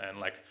cheerful and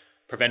like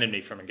prevented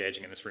me from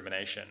engaging in this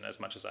rumination as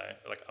much as it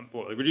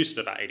reduced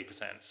it about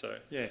 80%. So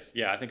yes,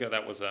 yeah, I think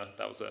that was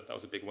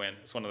a big win.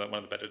 It's one of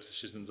the better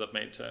decisions I've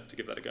made to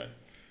give that a go.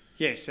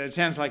 Yes, so it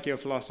sounds like your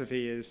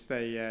philosophy is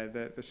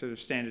the sort of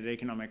standard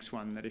economics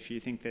one, that if you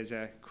think there's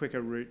a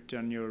quicker route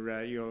on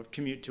your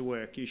commute to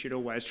work, you should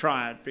always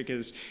try it,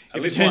 because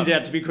if it turns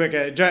out to be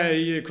quicker,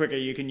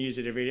 you can use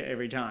it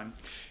every time.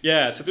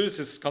 Yeah, so there's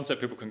this concept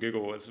people can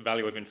Google as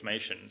value of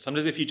information.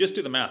 Sometimes if you just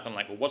do the math on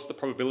like, well, what's the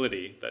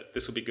probability that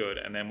this will be good,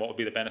 and then what would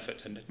be the benefit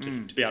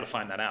to be able to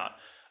find that out,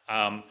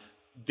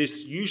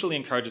 this usually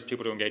encourages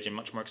people to engage in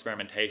much more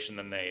experimentation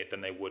than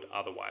they would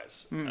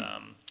otherwise.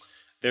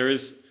 There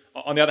is...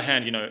 On the other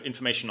hand,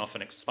 information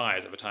often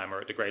expires over time, or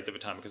it degrades over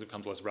time because it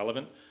becomes less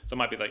relevant. So it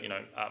might be that,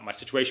 my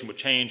situation would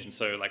change, and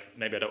so like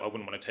maybe I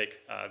wouldn't want to take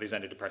these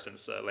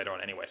antidepressants later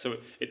on anyway. So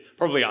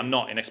I'm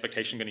not in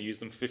expectation going to use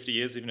them for 50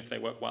 years, even if they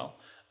work well.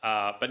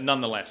 But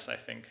nonetheless, I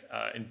think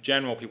in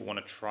general, people want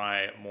to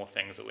try more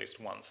things at least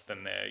once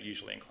than they're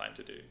usually inclined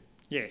to do.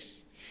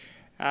 Yes.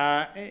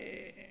 And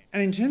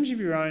in terms of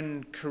your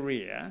own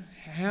career,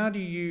 how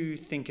do you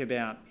think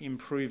about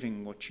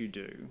improving what you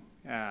do?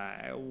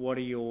 What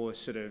are your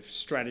sort of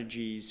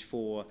strategies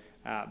for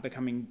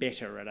becoming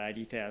better at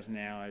 80,000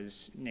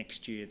 hours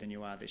next year than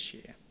you are this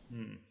year?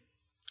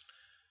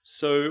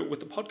 So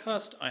with the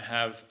podcast, I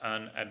have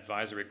an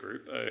advisory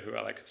group who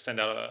I send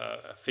out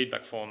a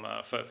feedback form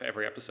for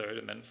every episode,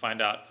 and then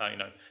find out,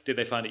 did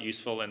they find it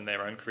useful in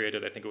their own career?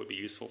 Did they think it would be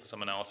useful for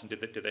someone else? And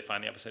did they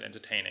find the episode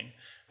entertaining?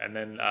 And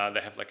then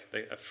they have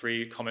a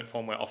free comment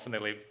form where often they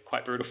leave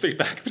quite brutal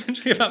feedback,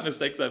 potentially about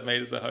mistakes I've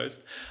made as a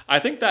host. I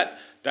think that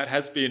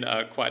has been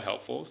quite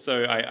helpful.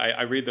 So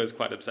I read those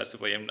quite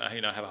obsessively, and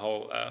I have a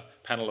whole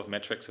panel of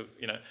metrics of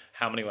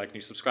how many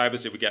new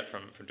subscribers did we get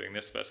from doing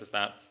this versus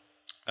that.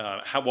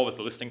 What was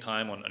the listing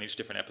time on each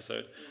different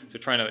episode? So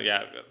trying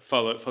to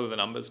follow the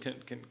numbers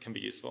can be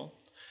useful.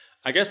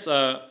 I guess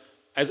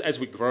as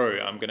we grow,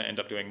 I'm going to end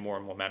up doing more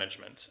and more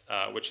management,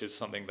 which is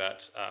something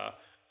that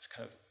is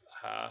kind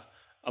of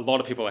a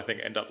lot of people I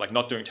think end up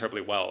not doing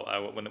terribly well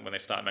when they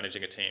start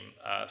managing a team.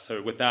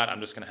 So with that,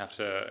 I'm just going to have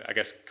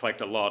to collect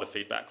a lot of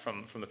feedback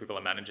from the people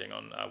I'm managing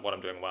on what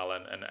I'm doing well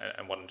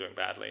and what I'm doing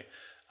badly.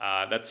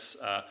 I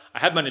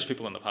have managed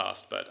people in the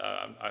past, but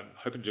I'm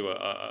hoping to do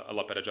a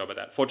lot better job at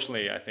that.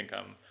 Fortunately, I think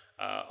I'm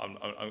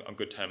on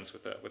good terms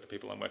with the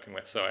people I'm working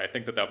with, so I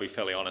think that they'll be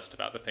fairly honest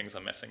about the things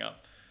I'm messing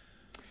up.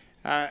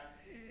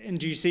 And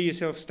do you see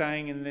yourself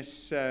staying in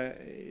this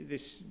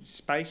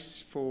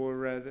space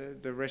for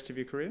the rest of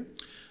your career?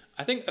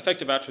 I think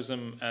effective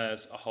altruism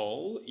as a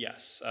whole,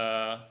 yes.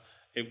 I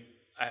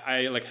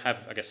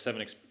have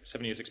 7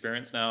 years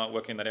experience now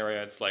working in that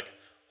area. It's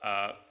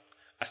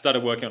I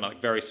started working on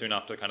it very soon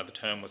after kind of the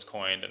term was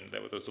coined, and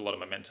there was a lot of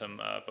momentum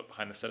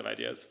behind the set of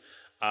ideas.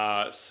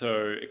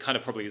 So it kind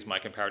of probably is my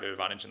comparative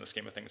advantage in the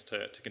scheme of things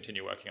to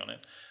continue working on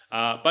it.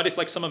 But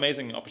if some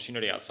amazing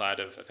opportunity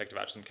outside of effective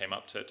altruism came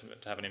up to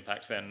have an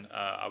impact, then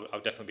I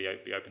would definitely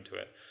be open to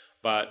it.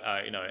 But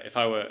if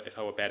I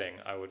were betting,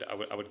 I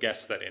would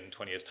guess that in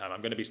 20 years' time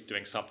I'm going to be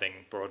doing something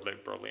broadly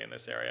in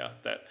this area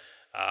that.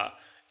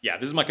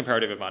 This is my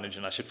comparative advantage,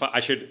 and I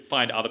should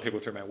find other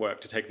people through my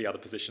work to take the other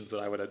positions that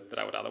I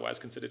would otherwise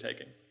consider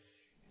taking.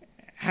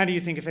 How do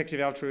you think effective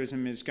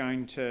altruism is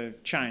going to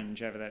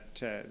change over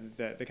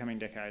the coming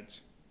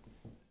decades?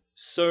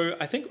 So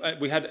I think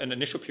we had an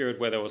initial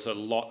period where there was a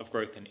lot of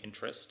growth in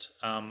interest.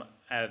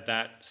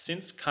 That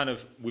since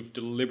we've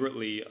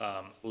deliberately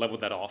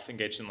leveled that off,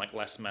 engaged in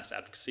less mass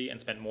advocacy,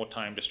 and spent more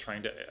time just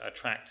trying to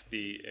attract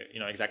the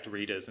exact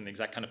readers and the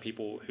exact kind of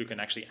people who can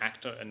actually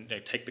act and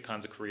take the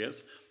kinds of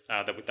careers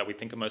that we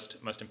think are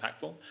most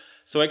impactful.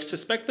 So I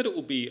suspect that it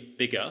will be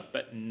bigger,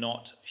 but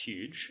not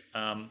huge.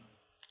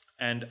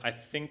 And I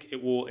think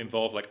it will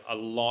involve a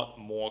lot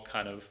more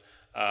kind of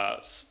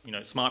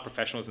smart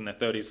professionals in their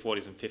 30s,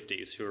 40s, and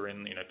 50s who are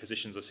in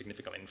positions of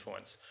significant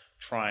influence,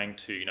 trying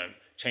to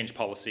change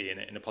policy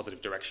in a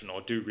positive direction,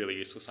 or do really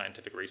useful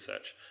scientific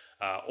research,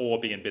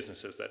 or be in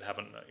businesses that have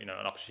an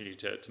opportunity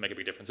to make a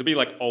big difference.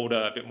 It'll be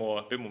older, a bit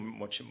more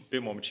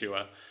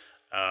mature.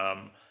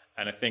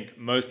 And I think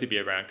mostly be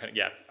around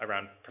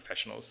around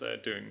professionals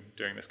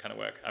doing this kind of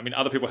work. I mean,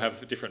 other people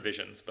have different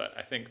visions, but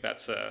I think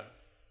that's a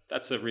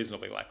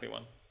reasonably likely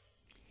one.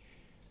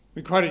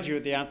 We quoted you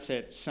at the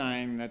outset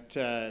saying that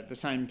the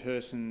same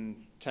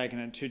person taken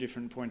at 2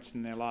 different points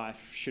in their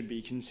life should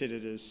be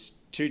considered as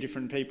 2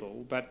 different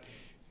people. But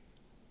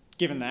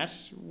given that,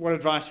 what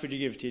advice would you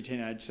give to your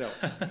teenage self?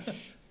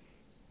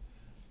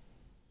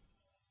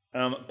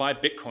 Buy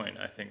Bitcoin,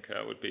 I think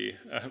would be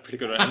a pretty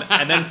good one.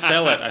 And then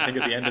sell it, I think,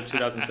 at the end of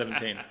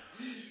 2017.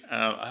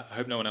 I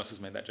hope no one else has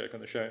made that joke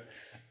on the show.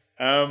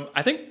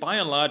 I think by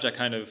and large, I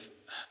kind of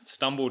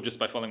stumbled just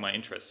by following my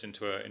interests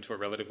into a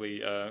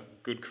relatively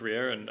good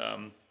career, and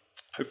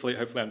hopefully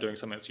I'm doing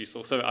something that's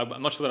useful. So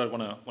I'm not sure that I'd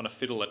want to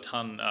fiddle a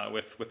ton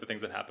with the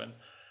things that happen.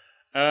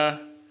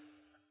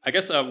 I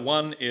guess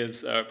one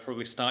is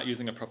probably start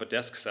using a proper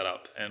desk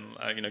setup,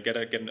 and get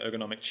an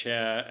ergonomic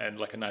chair and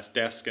like a nice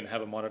desk and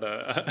have a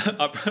monitor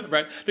up.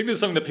 Right, I think this is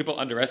something that people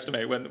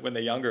underestimate when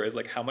they're younger, is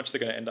like how much they're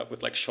going to end up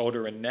with like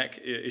shoulder and neck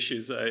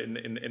issues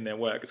in their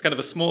work. It's kind of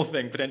a small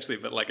thing potentially,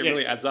 but like it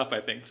really adds up,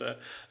 I think, to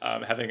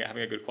having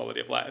a good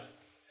quality of life.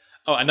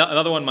 Oh,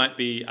 another one might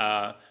be.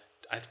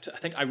 I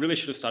think I really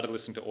should have started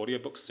listening to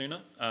audiobooks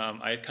sooner.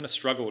 I kind of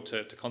struggle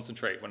to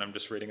concentrate when I'm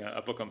just reading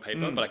a book on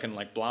paper, but I can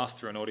like blast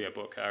through an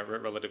audiobook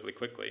relatively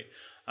quickly.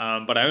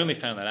 But I only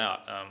found that out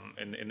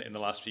in the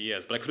last few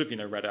years. But I could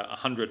have read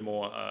 100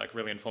 more like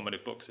really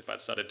informative books if I'd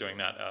started doing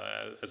that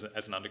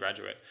as an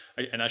undergraduate.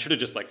 And I should have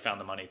just like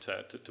found the money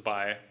to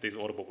buy these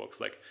Audible books.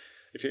 Like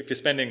if you're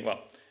spending,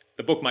 well,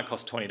 the book might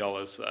cost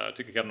 $20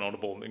 to get an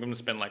Audible. You're going to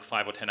spend like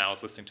 5 or 10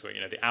 hours listening to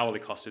it. The hourly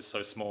cost is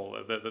so small.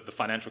 The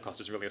financial cost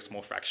is really a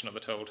small fraction of the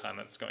total time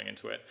that's going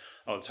into it,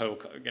 or the total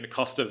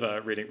cost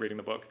of reading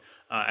the book.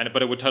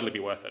 But it would totally be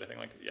worth it. I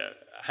think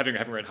having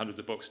read hundreds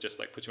of books just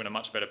like puts you in a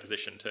much better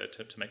position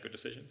to make good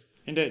decisions.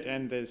 Indeed,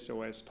 and there's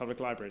always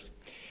public libraries.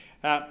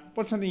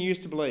 What's something you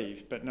used to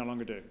believe but no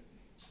longer do?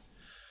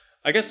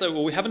 I guess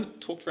well, we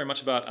haven't talked very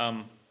much about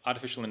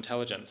artificial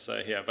intelligence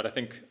here, but I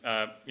think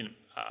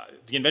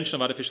the invention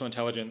of artificial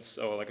intelligence,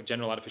 or like a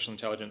general artificial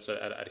intelligence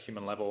at a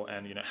human level,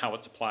 and how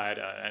it's applied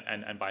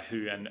and by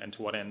who and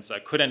to what ends,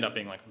 could end up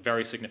being like a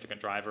very significant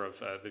driver of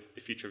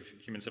the future of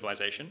human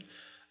civilization.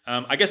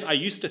 I guess I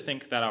used to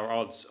think that our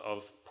odds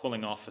of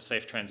pulling off a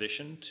safe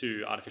transition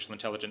to artificial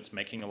intelligence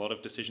making a lot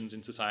of decisions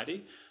in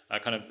society,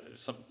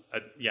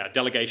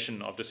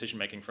 delegation of decision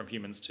making from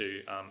humans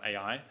to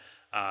AI,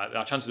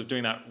 our chances of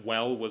doing that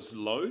well was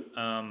low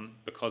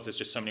because there's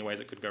just so many ways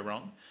it could go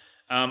wrong.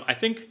 I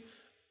think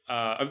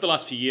over the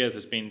last few years,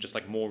 there's been just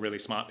like more really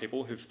smart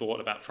people who've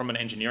thought about, from an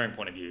engineering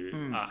point of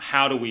view,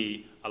 how do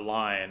we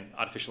align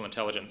artificial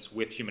intelligence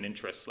with human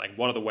interests? Like,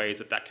 what are the ways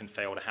that can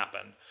fail to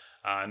happen?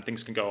 And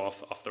things can go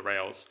off the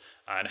rails.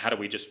 And how do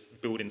we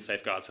just build in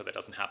safeguards so that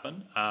doesn't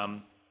happen?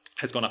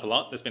 Has gone up a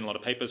lot. There's been a lot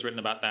of papers written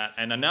about that,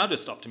 and I'm now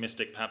just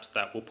optimistic, perhaps,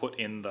 that we'll put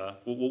in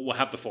we'll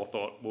have the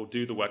forethought, we'll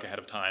do the work ahead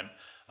of time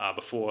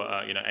before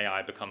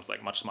AI becomes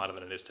like much smarter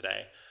than it is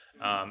today.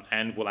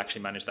 And we'll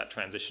actually manage that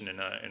transition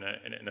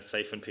in a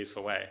safe and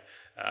peaceful way.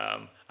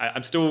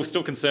 I'm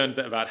still concerned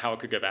about how it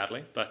could go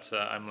badly, but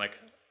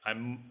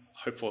I'm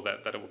hopeful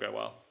that it will go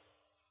well.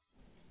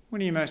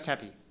 When are you most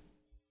happy?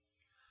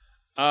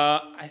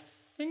 I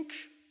think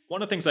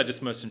one of the things I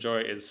just most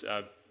enjoy is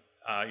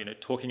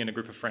talking in a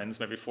group of friends,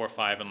 maybe 4 or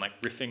 5, and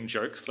like riffing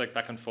jokes like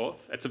back and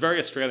forth. It's a very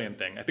Australian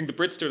thing. I think the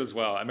Brits do it as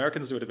well.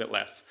 Americans do it a bit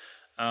less.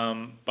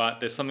 But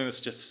there's something that's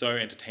just so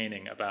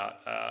entertaining about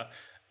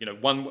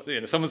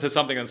someone says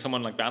something and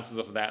someone like bounces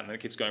off of that, and then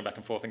it keeps going back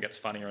and forth and gets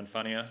funnier and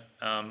funnier.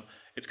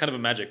 It's kind of a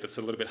magic that's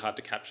a little bit hard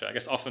to capture. I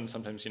guess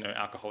sometimes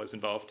alcohol is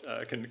involved,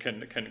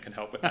 can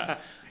help with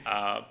that.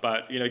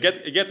 But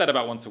get that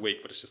about once a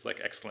week, but it's just like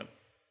excellent.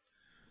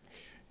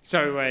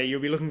 So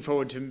you'll be looking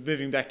forward to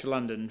moving back to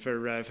London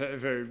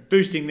for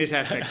boosting this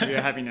aspect of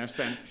your happiness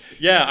then.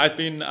 Yeah, I've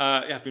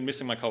been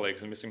missing my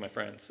colleagues and missing my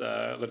friends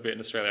a little bit in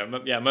Australia.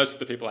 Yeah, most of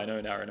the people I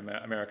know now are in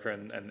America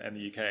and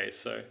the UK.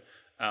 So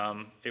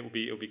it will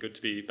be good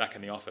to be back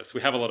in the office. We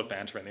have a lot of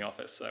banter in the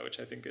office, which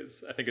I think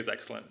is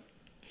excellent.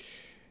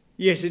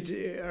 Yes,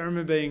 I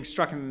remember being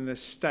struck in the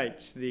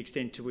States the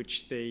extent to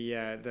which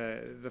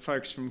the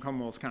folks from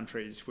Commonwealth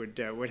countries would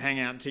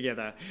hang out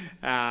together,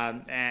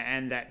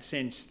 and that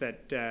sense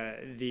that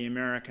the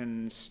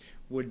Americans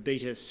would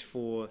beat us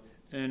for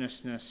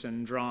earnestness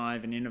and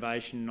drive and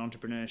innovation and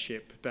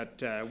entrepreneurship,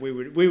 but we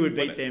would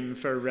beat them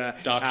for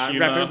dark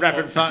humor,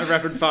 rapid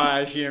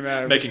fire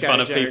humor, making fun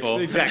of jokes. people.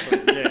 Exactly.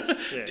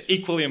 Yes.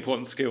 Equally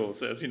important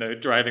skills as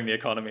driving the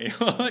economy,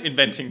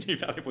 inventing new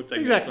valuable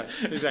techniques.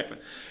 Exactly.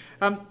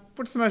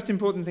 What's the most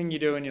important thing you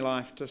do in your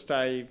life to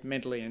stay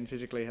mentally and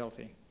physically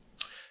healthy?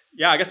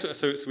 Yeah, I guess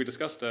so we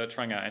discussed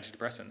trying out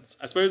antidepressants.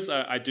 I suppose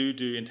I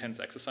do intense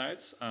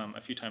exercise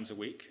a few times a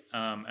week,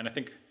 and I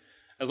think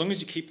as long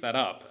as you keep that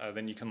up,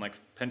 then you can like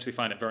potentially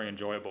find it very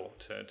enjoyable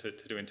to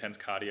do intense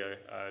cardio,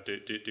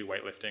 do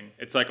weightlifting.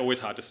 It's like always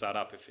hard to start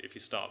up if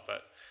you stop,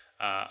 but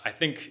I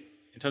think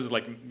in terms of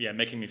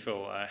making me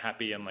feel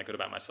happy and like good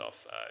about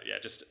myself,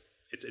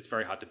 it's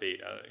very hard to beat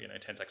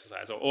intense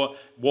exercise or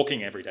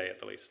walking every day at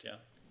the least. Yeah.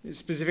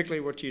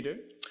 Specifically, what do you do?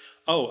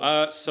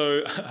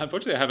 So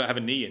unfortunately, I have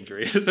a knee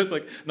injury. So it's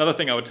like another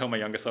thing I would tell my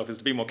younger self is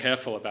to be more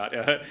careful about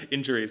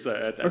injuries.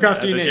 Look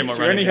after your knees.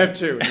 You only have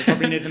 2, and you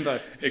probably need them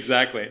both.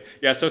 Exactly.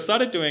 Yeah. So I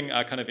started doing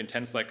kind of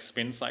intense like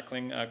spin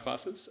cycling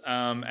classes,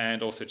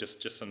 and also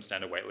just some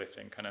standard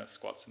weightlifting, kind of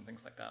squats and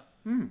things like that.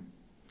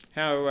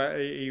 How are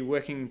you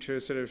working to a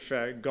sort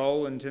of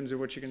goal in terms of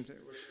what you can do?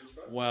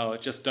 Well,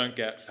 just don't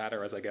get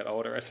fatter as I get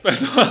older, I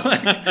suppose.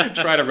 Like,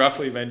 try to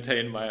roughly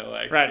maintain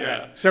my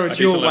Right. So it's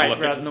your decent level weight of rather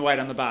than fitness. the weight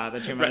on the bar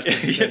that you're most Right.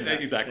 concerned Yeah,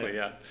 about. exactly.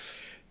 Yeah.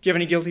 Do you have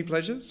any guilty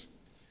pleasures?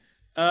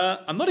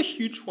 I'm not a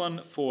huge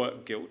one for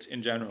guilt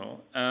in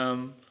general.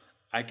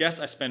 I guess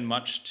I spend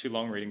much too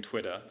long reading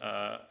Twitter,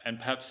 and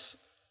perhaps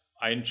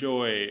I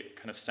enjoy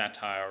kind of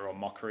satire or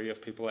mockery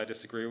of people I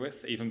disagree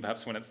with, even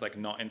perhaps when it's like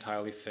not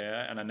entirely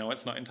fair, and I know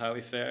it's not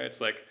entirely fair. It's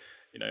like,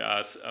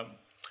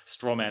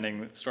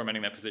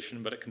 strawmanning their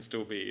position, but it can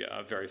still be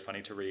very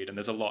funny to read, and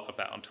there's a lot of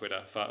that on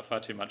Twitter, far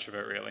too much of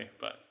it really.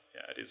 But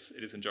yeah, it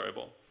is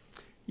enjoyable.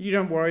 You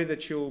don't worry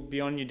that you'll be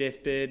on your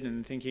deathbed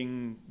and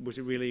thinking, was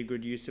it really a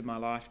good use of my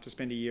life to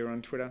spend a year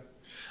on Twitter?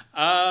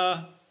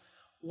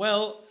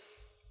 Well,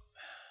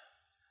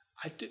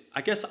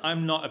 I guess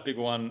I'm not a big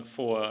one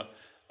for...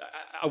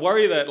 I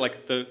worry that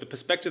like the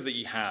perspective that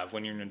you have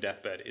when you're in your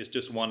deathbed is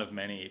just one of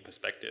many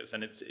perspectives,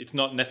 and it's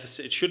not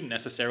necessary. It shouldn't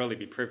necessarily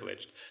be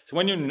privileged. So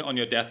when you're on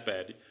your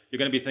deathbed, you're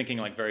going to be thinking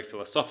like very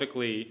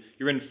philosophically.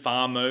 You're in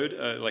FAR mode,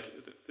 like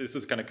this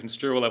is kind of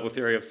construal level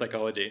theory of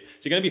psychology.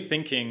 So you're going to be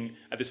thinking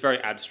at this very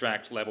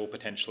abstract level,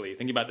 potentially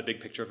thinking about the big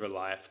picture of your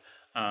life.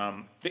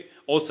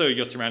 Also,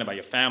 you're surrounded by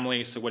your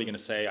family. So what are you going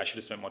to say? I should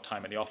have spent more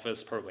time in the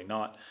office. Probably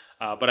not.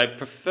 But I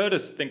prefer to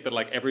think that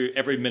like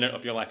every minute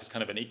of your life is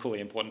kind of an equally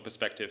important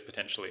perspective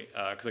potentially,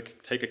 because I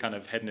could take a kind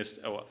of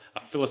hedonist or a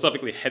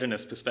philosophically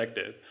hedonist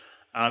perspective,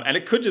 and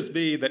it could just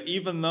be that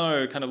even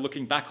though kind of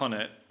looking back on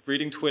it,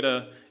 reading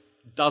Twitter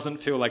doesn't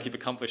feel like you've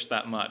accomplished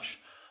that much,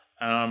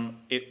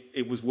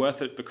 it was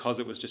worth it because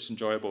it was just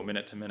enjoyable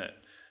minute to minute.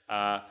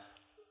 I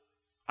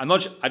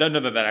don't know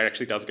that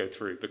actually does go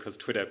through, because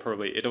Twitter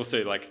it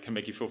also like can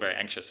make you feel very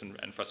anxious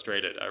and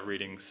frustrated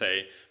reading,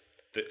 say,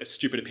 the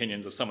stupid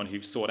opinions of someone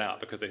who've sought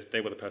out because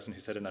they were the person who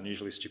said an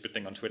unusually stupid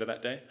thing on Twitter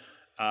that day.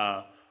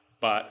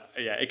 But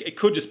yeah, it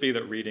could just be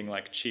that reading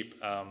like cheap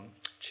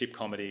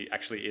comedy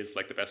actually is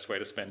like the best way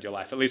to spend your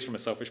life, at least from a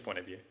selfish point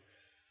of view.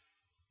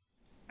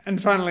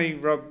 And finally,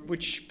 Rob,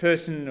 which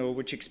person or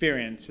which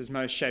experience has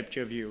most shaped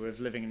your view of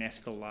living an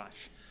ethical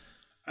life?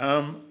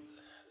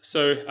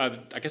 So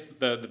I guess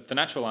the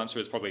natural answer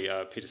is probably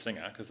Peter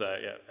Singer, because I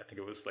think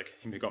it was like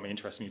him who got me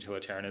interested in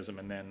utilitarianism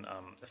and then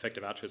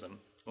effective altruism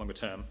longer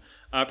term.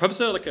 Perhaps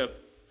like a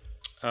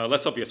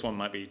less obvious one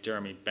might be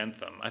Jeremy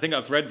Bentham. I think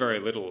I've read very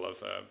little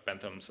of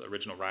Bentham's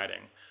original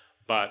writing,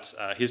 but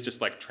he's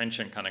just like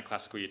trenchant kind of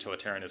classical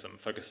utilitarianism,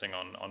 focusing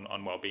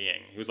on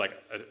well-being. He was like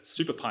a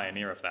super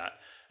pioneer of that.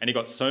 And he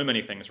got so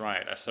many things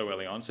right so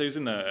early on. So he was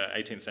in the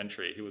 18th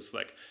century. He was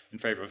like in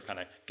favor of kind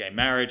of gay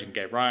marriage and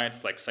gay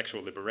rights, like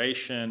sexual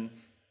liberation,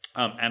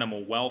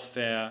 animal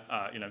welfare,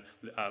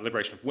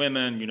 liberation of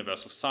women,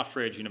 universal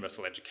suffrage,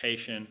 universal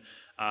education,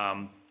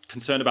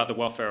 concern about the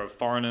welfare of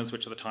foreigners,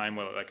 which at the time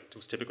were like it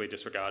was typically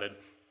disregarded.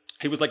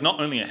 He was like not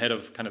only ahead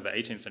of kind of the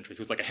 18th century,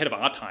 he was like ahead of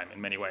our time in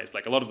many ways.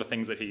 Like a lot of the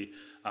things that he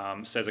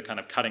says are kind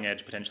of cutting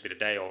edge potentially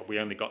today, or we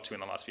only got to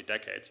in the last few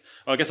decades.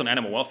 Well, I guess on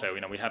animal welfare,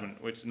 we haven't.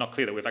 It's not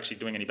clear that we're actually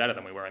doing any better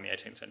than we were in the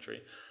 18th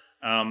century.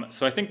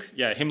 So I think,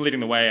 him leading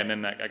the way, and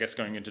then I guess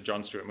going into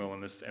John Stuart Mill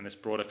and this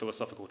broader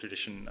philosophical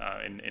tradition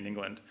in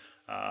England,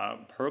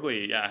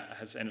 probably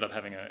has ended up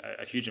having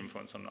a huge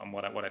influence on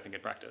what I think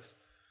in practice.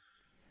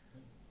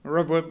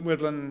 Rob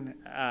Wiblin,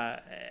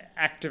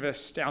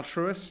 activist,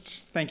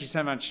 altruist, thank you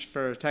so much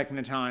for taking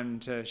the time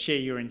to share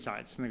your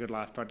insights in the Good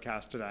Life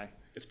podcast today.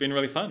 It's been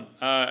really fun.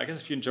 I guess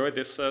if you enjoyed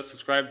this,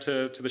 subscribe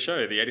to the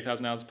show, the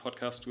 80,000 Hours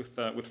podcast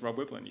with Rob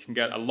Wiblin. You can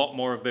get a lot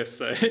more of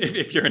this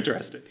if you're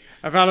interested.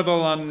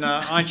 Available on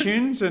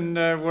iTunes and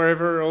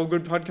wherever all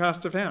good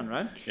podcasts are found,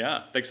 right?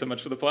 Yeah, thanks so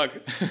much for the plug.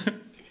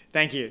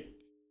 Thank you.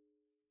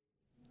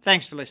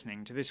 Thanks for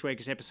listening to this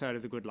week's episode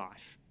of The Good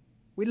Life.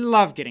 We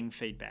love getting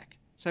feedback,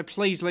 so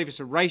please leave us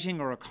a rating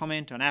or a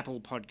comment on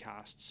Apple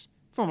Podcasts,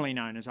 formerly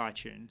known as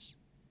iTunes.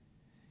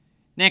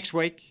 Next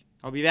week,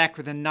 I'll be back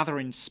with another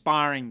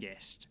inspiring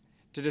guest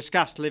to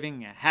discuss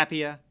living a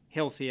happier,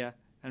 healthier,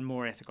 and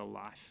more ethical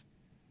life.